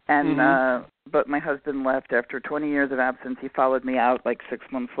 and but my husband left after 20 years of abstinence. He followed me out like 6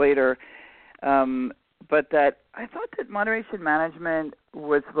 months later, but that I thought that moderation management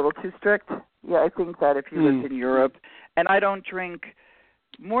was a little too strict. Yeah, I think that if you lived in Europe, and I don't drink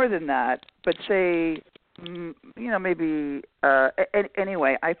more than that, but say, maybe,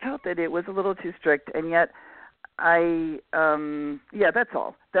 anyway, I felt that it was a little too strict, and yet that's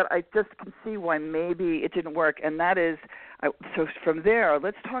all. That I just can see why maybe it didn't work, and that is, so from there,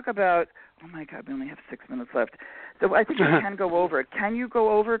 let's talk about, oh my God, we only have 6 minutes left. So I think we can go over. Can you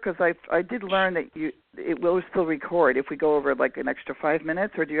go over? Because I did learn that it will still record if we go over like an extra 5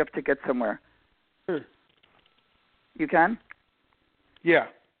 minutes, or do you have to get somewhere? Sure. You can? Yeah.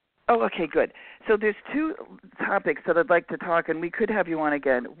 Oh, okay, good. So there's 2 topics that I'd like to talk, and we could have you on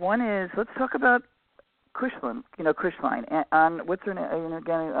again. One is, let's talk about Kushline, and what's her name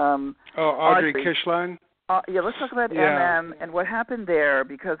again? Audrey Kushline. Let's talk about MM and what happened there,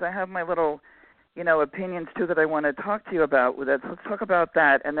 because I have my little, opinions too that I want to talk to you about. So let's talk about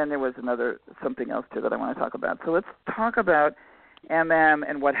that, and then there was something else too that I want to talk about. So let's talk about MM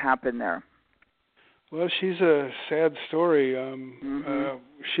and what happened there. Well, she's a sad story.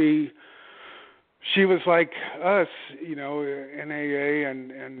 She was like us, in AA,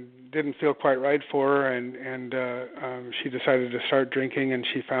 and didn't feel quite right for her, and she decided to start drinking, and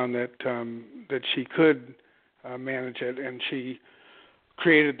she found that she could manage it, and she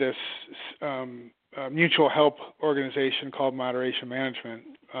created this mutual help organization called Moderation Management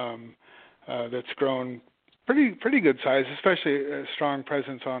that's grown pretty good size, especially a strong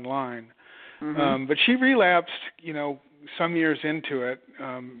presence online. But she relapsed, some years into it,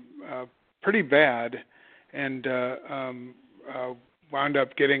 pretty bad, and wound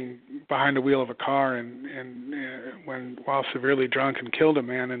up getting behind the wheel of a car while severely drunk, and killed a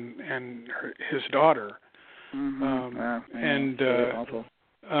man and his daughter. Really awful.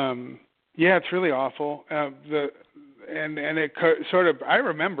 Yeah, it's really awful. and it sort of, I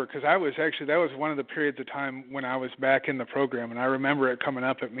remember, because that was one of the periods of time when I was back in the program, and I remember it coming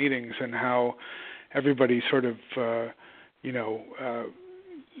up at meetings and how everybody sort of,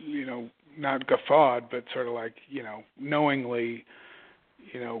 not guffawed, but sort of like, knowingly,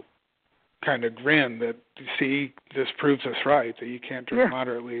 kind of grin that, see, this proves us right, that you can't drink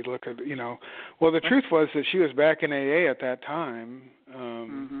moderately. Look at, Well, the truth was that she was back in AA at that time,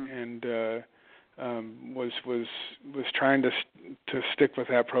 and was trying to stick with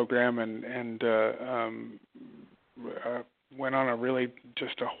that program, and went on a really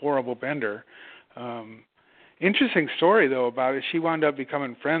just a horrible bender. Interesting story though about it. She wound up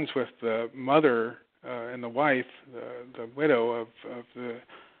becoming friends with the mother and the wife, the widow of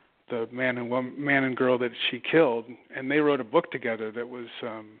the man and girl that she killed, and they wrote a book together that was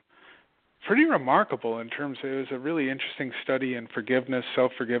pretty remarkable in terms of, it was a really interesting study in forgiveness,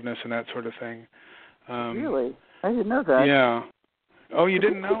 self-forgiveness, and that sort of thing. Really? I didn't know that. Yeah. Oh, you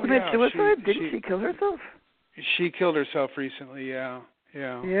didn't know? She committed suicide? Didn't she kill herself? She killed herself recently, yeah.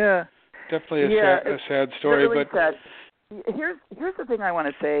 Yeah. Definitely a sad story. Really but sad. Here's the thing I want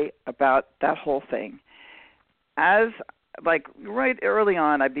to say about that whole thing. As, like, right early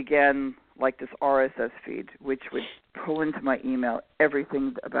on, I began, like, this RSS feed, which would pull into my email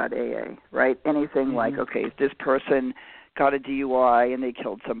everything about AA, right? Anything like, okay, this person got a DUI and they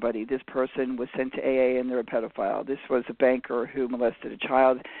killed somebody. This person was sent to AA and they're a pedophile. This was a banker who molested a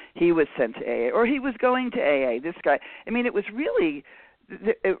child. He was sent to AA, or he was going to AA. This guy. I mean, it was really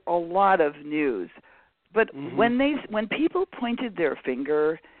a lot of news. But when people pointed their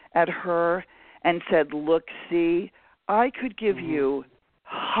finger at her and said, look, see, I could give you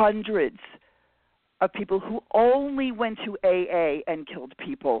hundreds of people who only went to AA and killed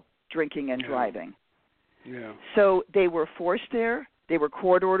people drinking and driving. Yeah. So they were forced there. They were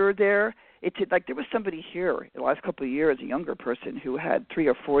court ordered there. Like there was somebody here in the last couple of years, a younger person who had 3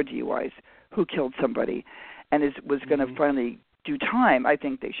 or 4 DUIs who killed somebody and was going to finally do time. I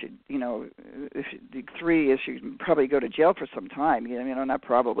think they should, if the 3 should probably go to jail for some time. Not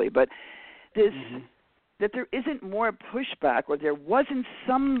probably, but this that there isn't more pushback, or there wasn't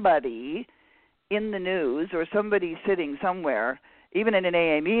somebody in the news or somebody sitting somewhere, even in an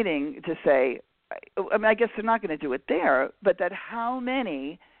AA meeting, to say, I mean, I guess they're not going to do it there, but that how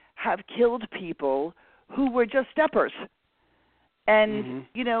many have killed people who were just steppers. And,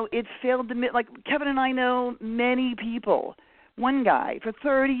 it failed to, like Kevin and I know many people. One guy for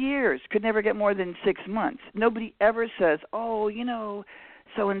 30 years could never get more than 6 months. Nobody ever says, oh,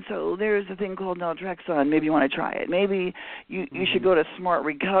 so-and-so, there's a thing called naltrexone. Maybe you want to try it. Maybe you should go to Smart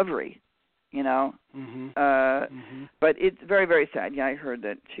Recovery, But it's very, very sad. Yeah, I heard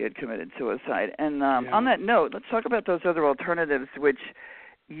that she had committed suicide. And on that note, let's talk about those other alternatives, which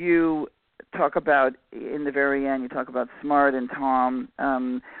you talk about in the very end. You talk about Smart and Tom.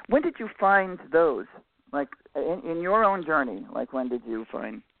 When did you find those? Like, in your own journey, like when did you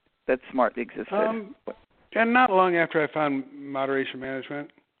find that Smart existed? And not long after I found moderation management.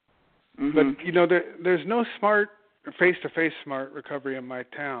 But, there's no Smart, face-to-face Smart recovery in my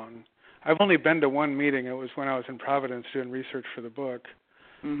town. I've only been to one meeting. It was when I was in Providence doing research for the book.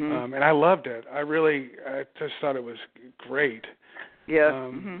 And I loved it. I just thought it was great.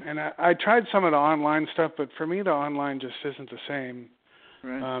 Yeah. And I tried some of the online stuff, but for me the online just isn't the same.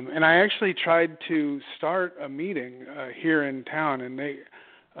 Right. And I actually tried to start a meeting here in town, and they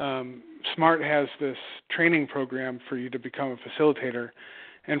Smart has this training program for you to become a facilitator.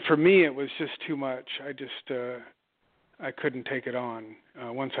 And for me, it was just too much. I couldn't take it on.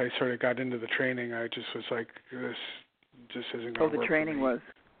 Once I sort of got into the training, I just was like, this just isn't going to work. The training was?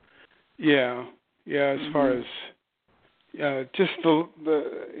 Yeah. As far as just the.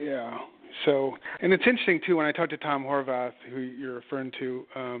 So, and it's interesting too, when I talked to Tom Horvath, who you're referring to,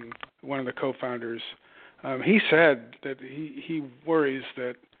 one of the co-founders, he said that he worries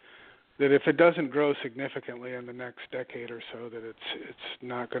that if it doesn't grow significantly in the next decade or so, that it's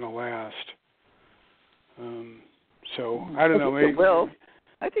not going to last. So I don't know. Maybe it will.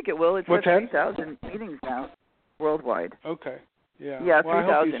 I think it will. It's at 3,000 meetings now worldwide. Okay. Yeah. Yeah, well, 3,000.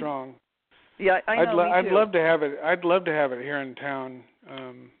 I hope he's wrong. Yeah, I know. I'd love to have it. I'd love to have it here in town,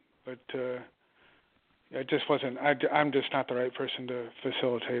 but it just wasn't. I'm just not the right person to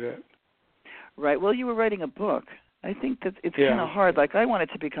facilitate it. Right. Well, you were writing a book. I think that it's kind of hard. Like, I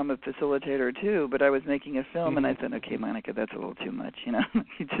wanted to become a facilitator too, but I was making a film, and I thought, okay, Monica, that's a little too much. You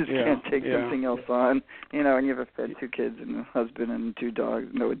just can't take something else on. And you have 2 kids and a husband and 2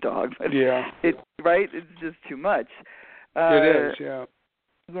 dogs. No, a dog. But it's just too much. It is. Yeah.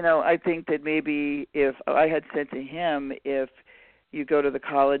 I think that maybe if I had said to him, if you go to the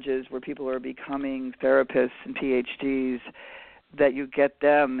colleges where people are becoming therapists and PhDs, that you get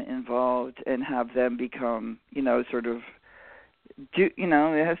them involved and have them become, sort of,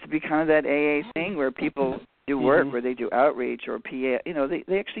 it has to be kind of that AA thing where people do work, where they do outreach or PA.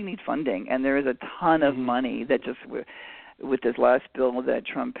 They actually need funding, and there is a ton of money that just with this last bill that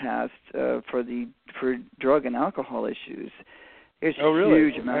Trump passed for drug and alcohol issues. There's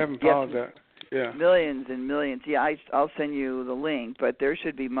huge amounts. I haven't followed that. Yeah. Millions and millions. Yeah, I'll send you the link, but there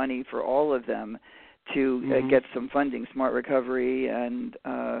should be money for all of them to get some funding, smart recovery, and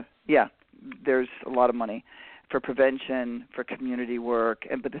there's a lot of money for prevention, for community work.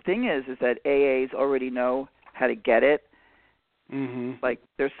 But the thing is that AAs already know how to get it. Like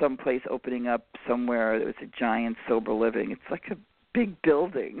there's some place opening up somewhere. There's a giant sober living. It's like a big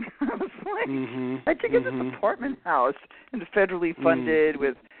building. I was like, I think it's an apartment house and federally funded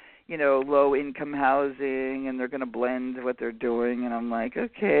with, low income housing, and they're going to blend what they're doing. And I'm like,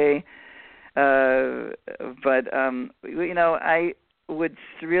 okay. But I would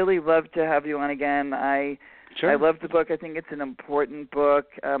really love to have you on again. Sure. I love the book. I think it's an important book.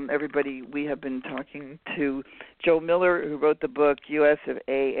 Everybody, we have been talking to Joe Miller, who wrote the book, U.S. of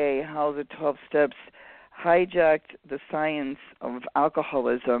AA, How the 12 Steps Hijacked the Science of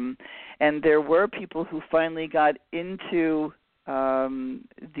Alcoholism. And there were people who finally got into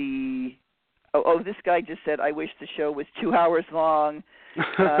this guy just said, I wish the show was 2 hours long.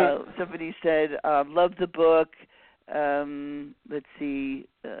 Somebody said, love the book. Let's see,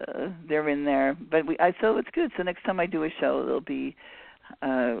 they're in there. But so it's good. So next time I do a show, it'll be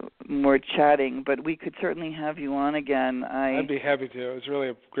more chatting. But we could certainly have you on again. I'd be happy to. It was really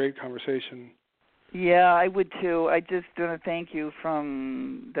a great conversation. Yeah, I would too. I just want to thank you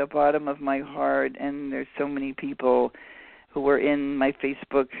from the bottom of my heart. And there's so many people who are in my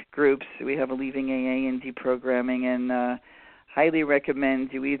Facebook groups. We have a Leaving AA and Deprogramming, and highly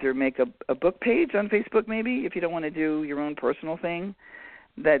recommend you either make a book page on Facebook, maybe, if you don't want to do your own personal thing.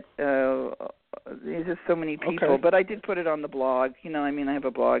 That there's just so many people. Okay. But I did put it on the blog. I have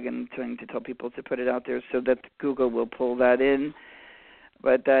a blog, and I'm trying to tell people to put it out there so that Google will pull that in.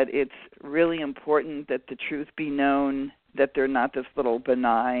 But that it's really important that the truth be known, that they're not this little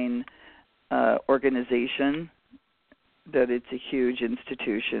benign organization, that it's a huge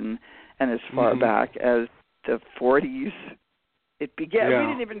institution, and as far back as the 40s, it began. Yeah. We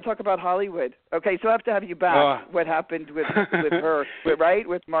didn't even talk about Hollywood. Okay, so I have to have you back. What happened with her, right?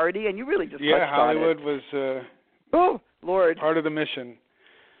 With Marty, and you really just touched Hollywood on it. was oh Lord, part of the mission.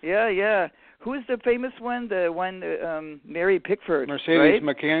 Yeah. Who's the famous one? The one Mary Pickford. Mercedes right?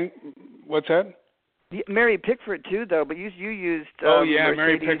 McCann. What's that? Yeah, Mary Pickford too, though. But you used. Mary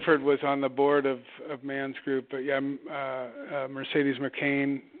Mercedes. Pickford was on the board of Mann's group. But Mercedes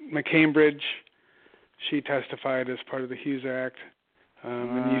McCambridge. She testified as part of the Hughes Act.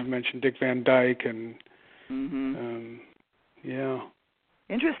 And you mentioned Dick Van Dyke and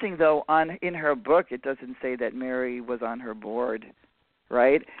Interesting though, in her book it doesn't say that Mary was on her board,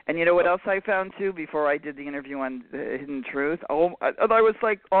 right? And you know what else I found too before I did the interview on Hidden Truth? I was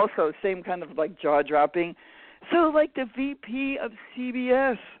like also same kind of like jaw dropping. So like the VP of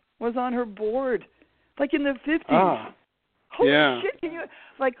CBS was on her board, like in the 50s. Holy shit, can you,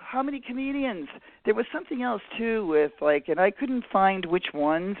 like, how many comedians? There was something else, too, with, like, and I couldn't find which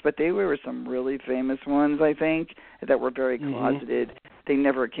ones, but they were some really famous ones, I think, that were very closeted. They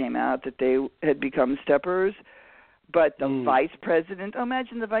never came out that they had become steppers. But the vice president,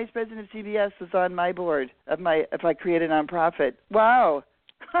 imagine the vice president of CBS was on my board if I create a nonprofit. Wow.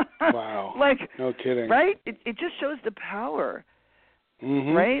 Wow. Like, no kidding. Right? It just shows the power,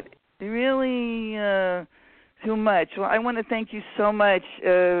 right? It really... too much. Well, I want to thank you so much.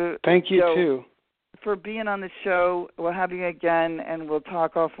 Thank you, Joe, too. For being on the show. We'll have you again, and we'll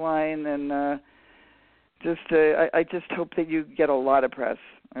talk offline. And I just hope that you get a lot of press.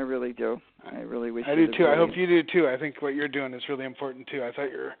 I really do. I really wish I do, too. I hope you do, too. I think what you're doing is really important, too. I thought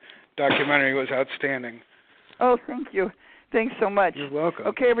your documentary was outstanding. Oh, thank you. Thanks so much. You're welcome.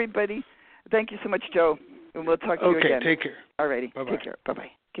 Okay, everybody. Thank you so much, Joe. And we'll talk to you again. Okay, take care. All righty. Bye-bye. Take care. Bye-bye.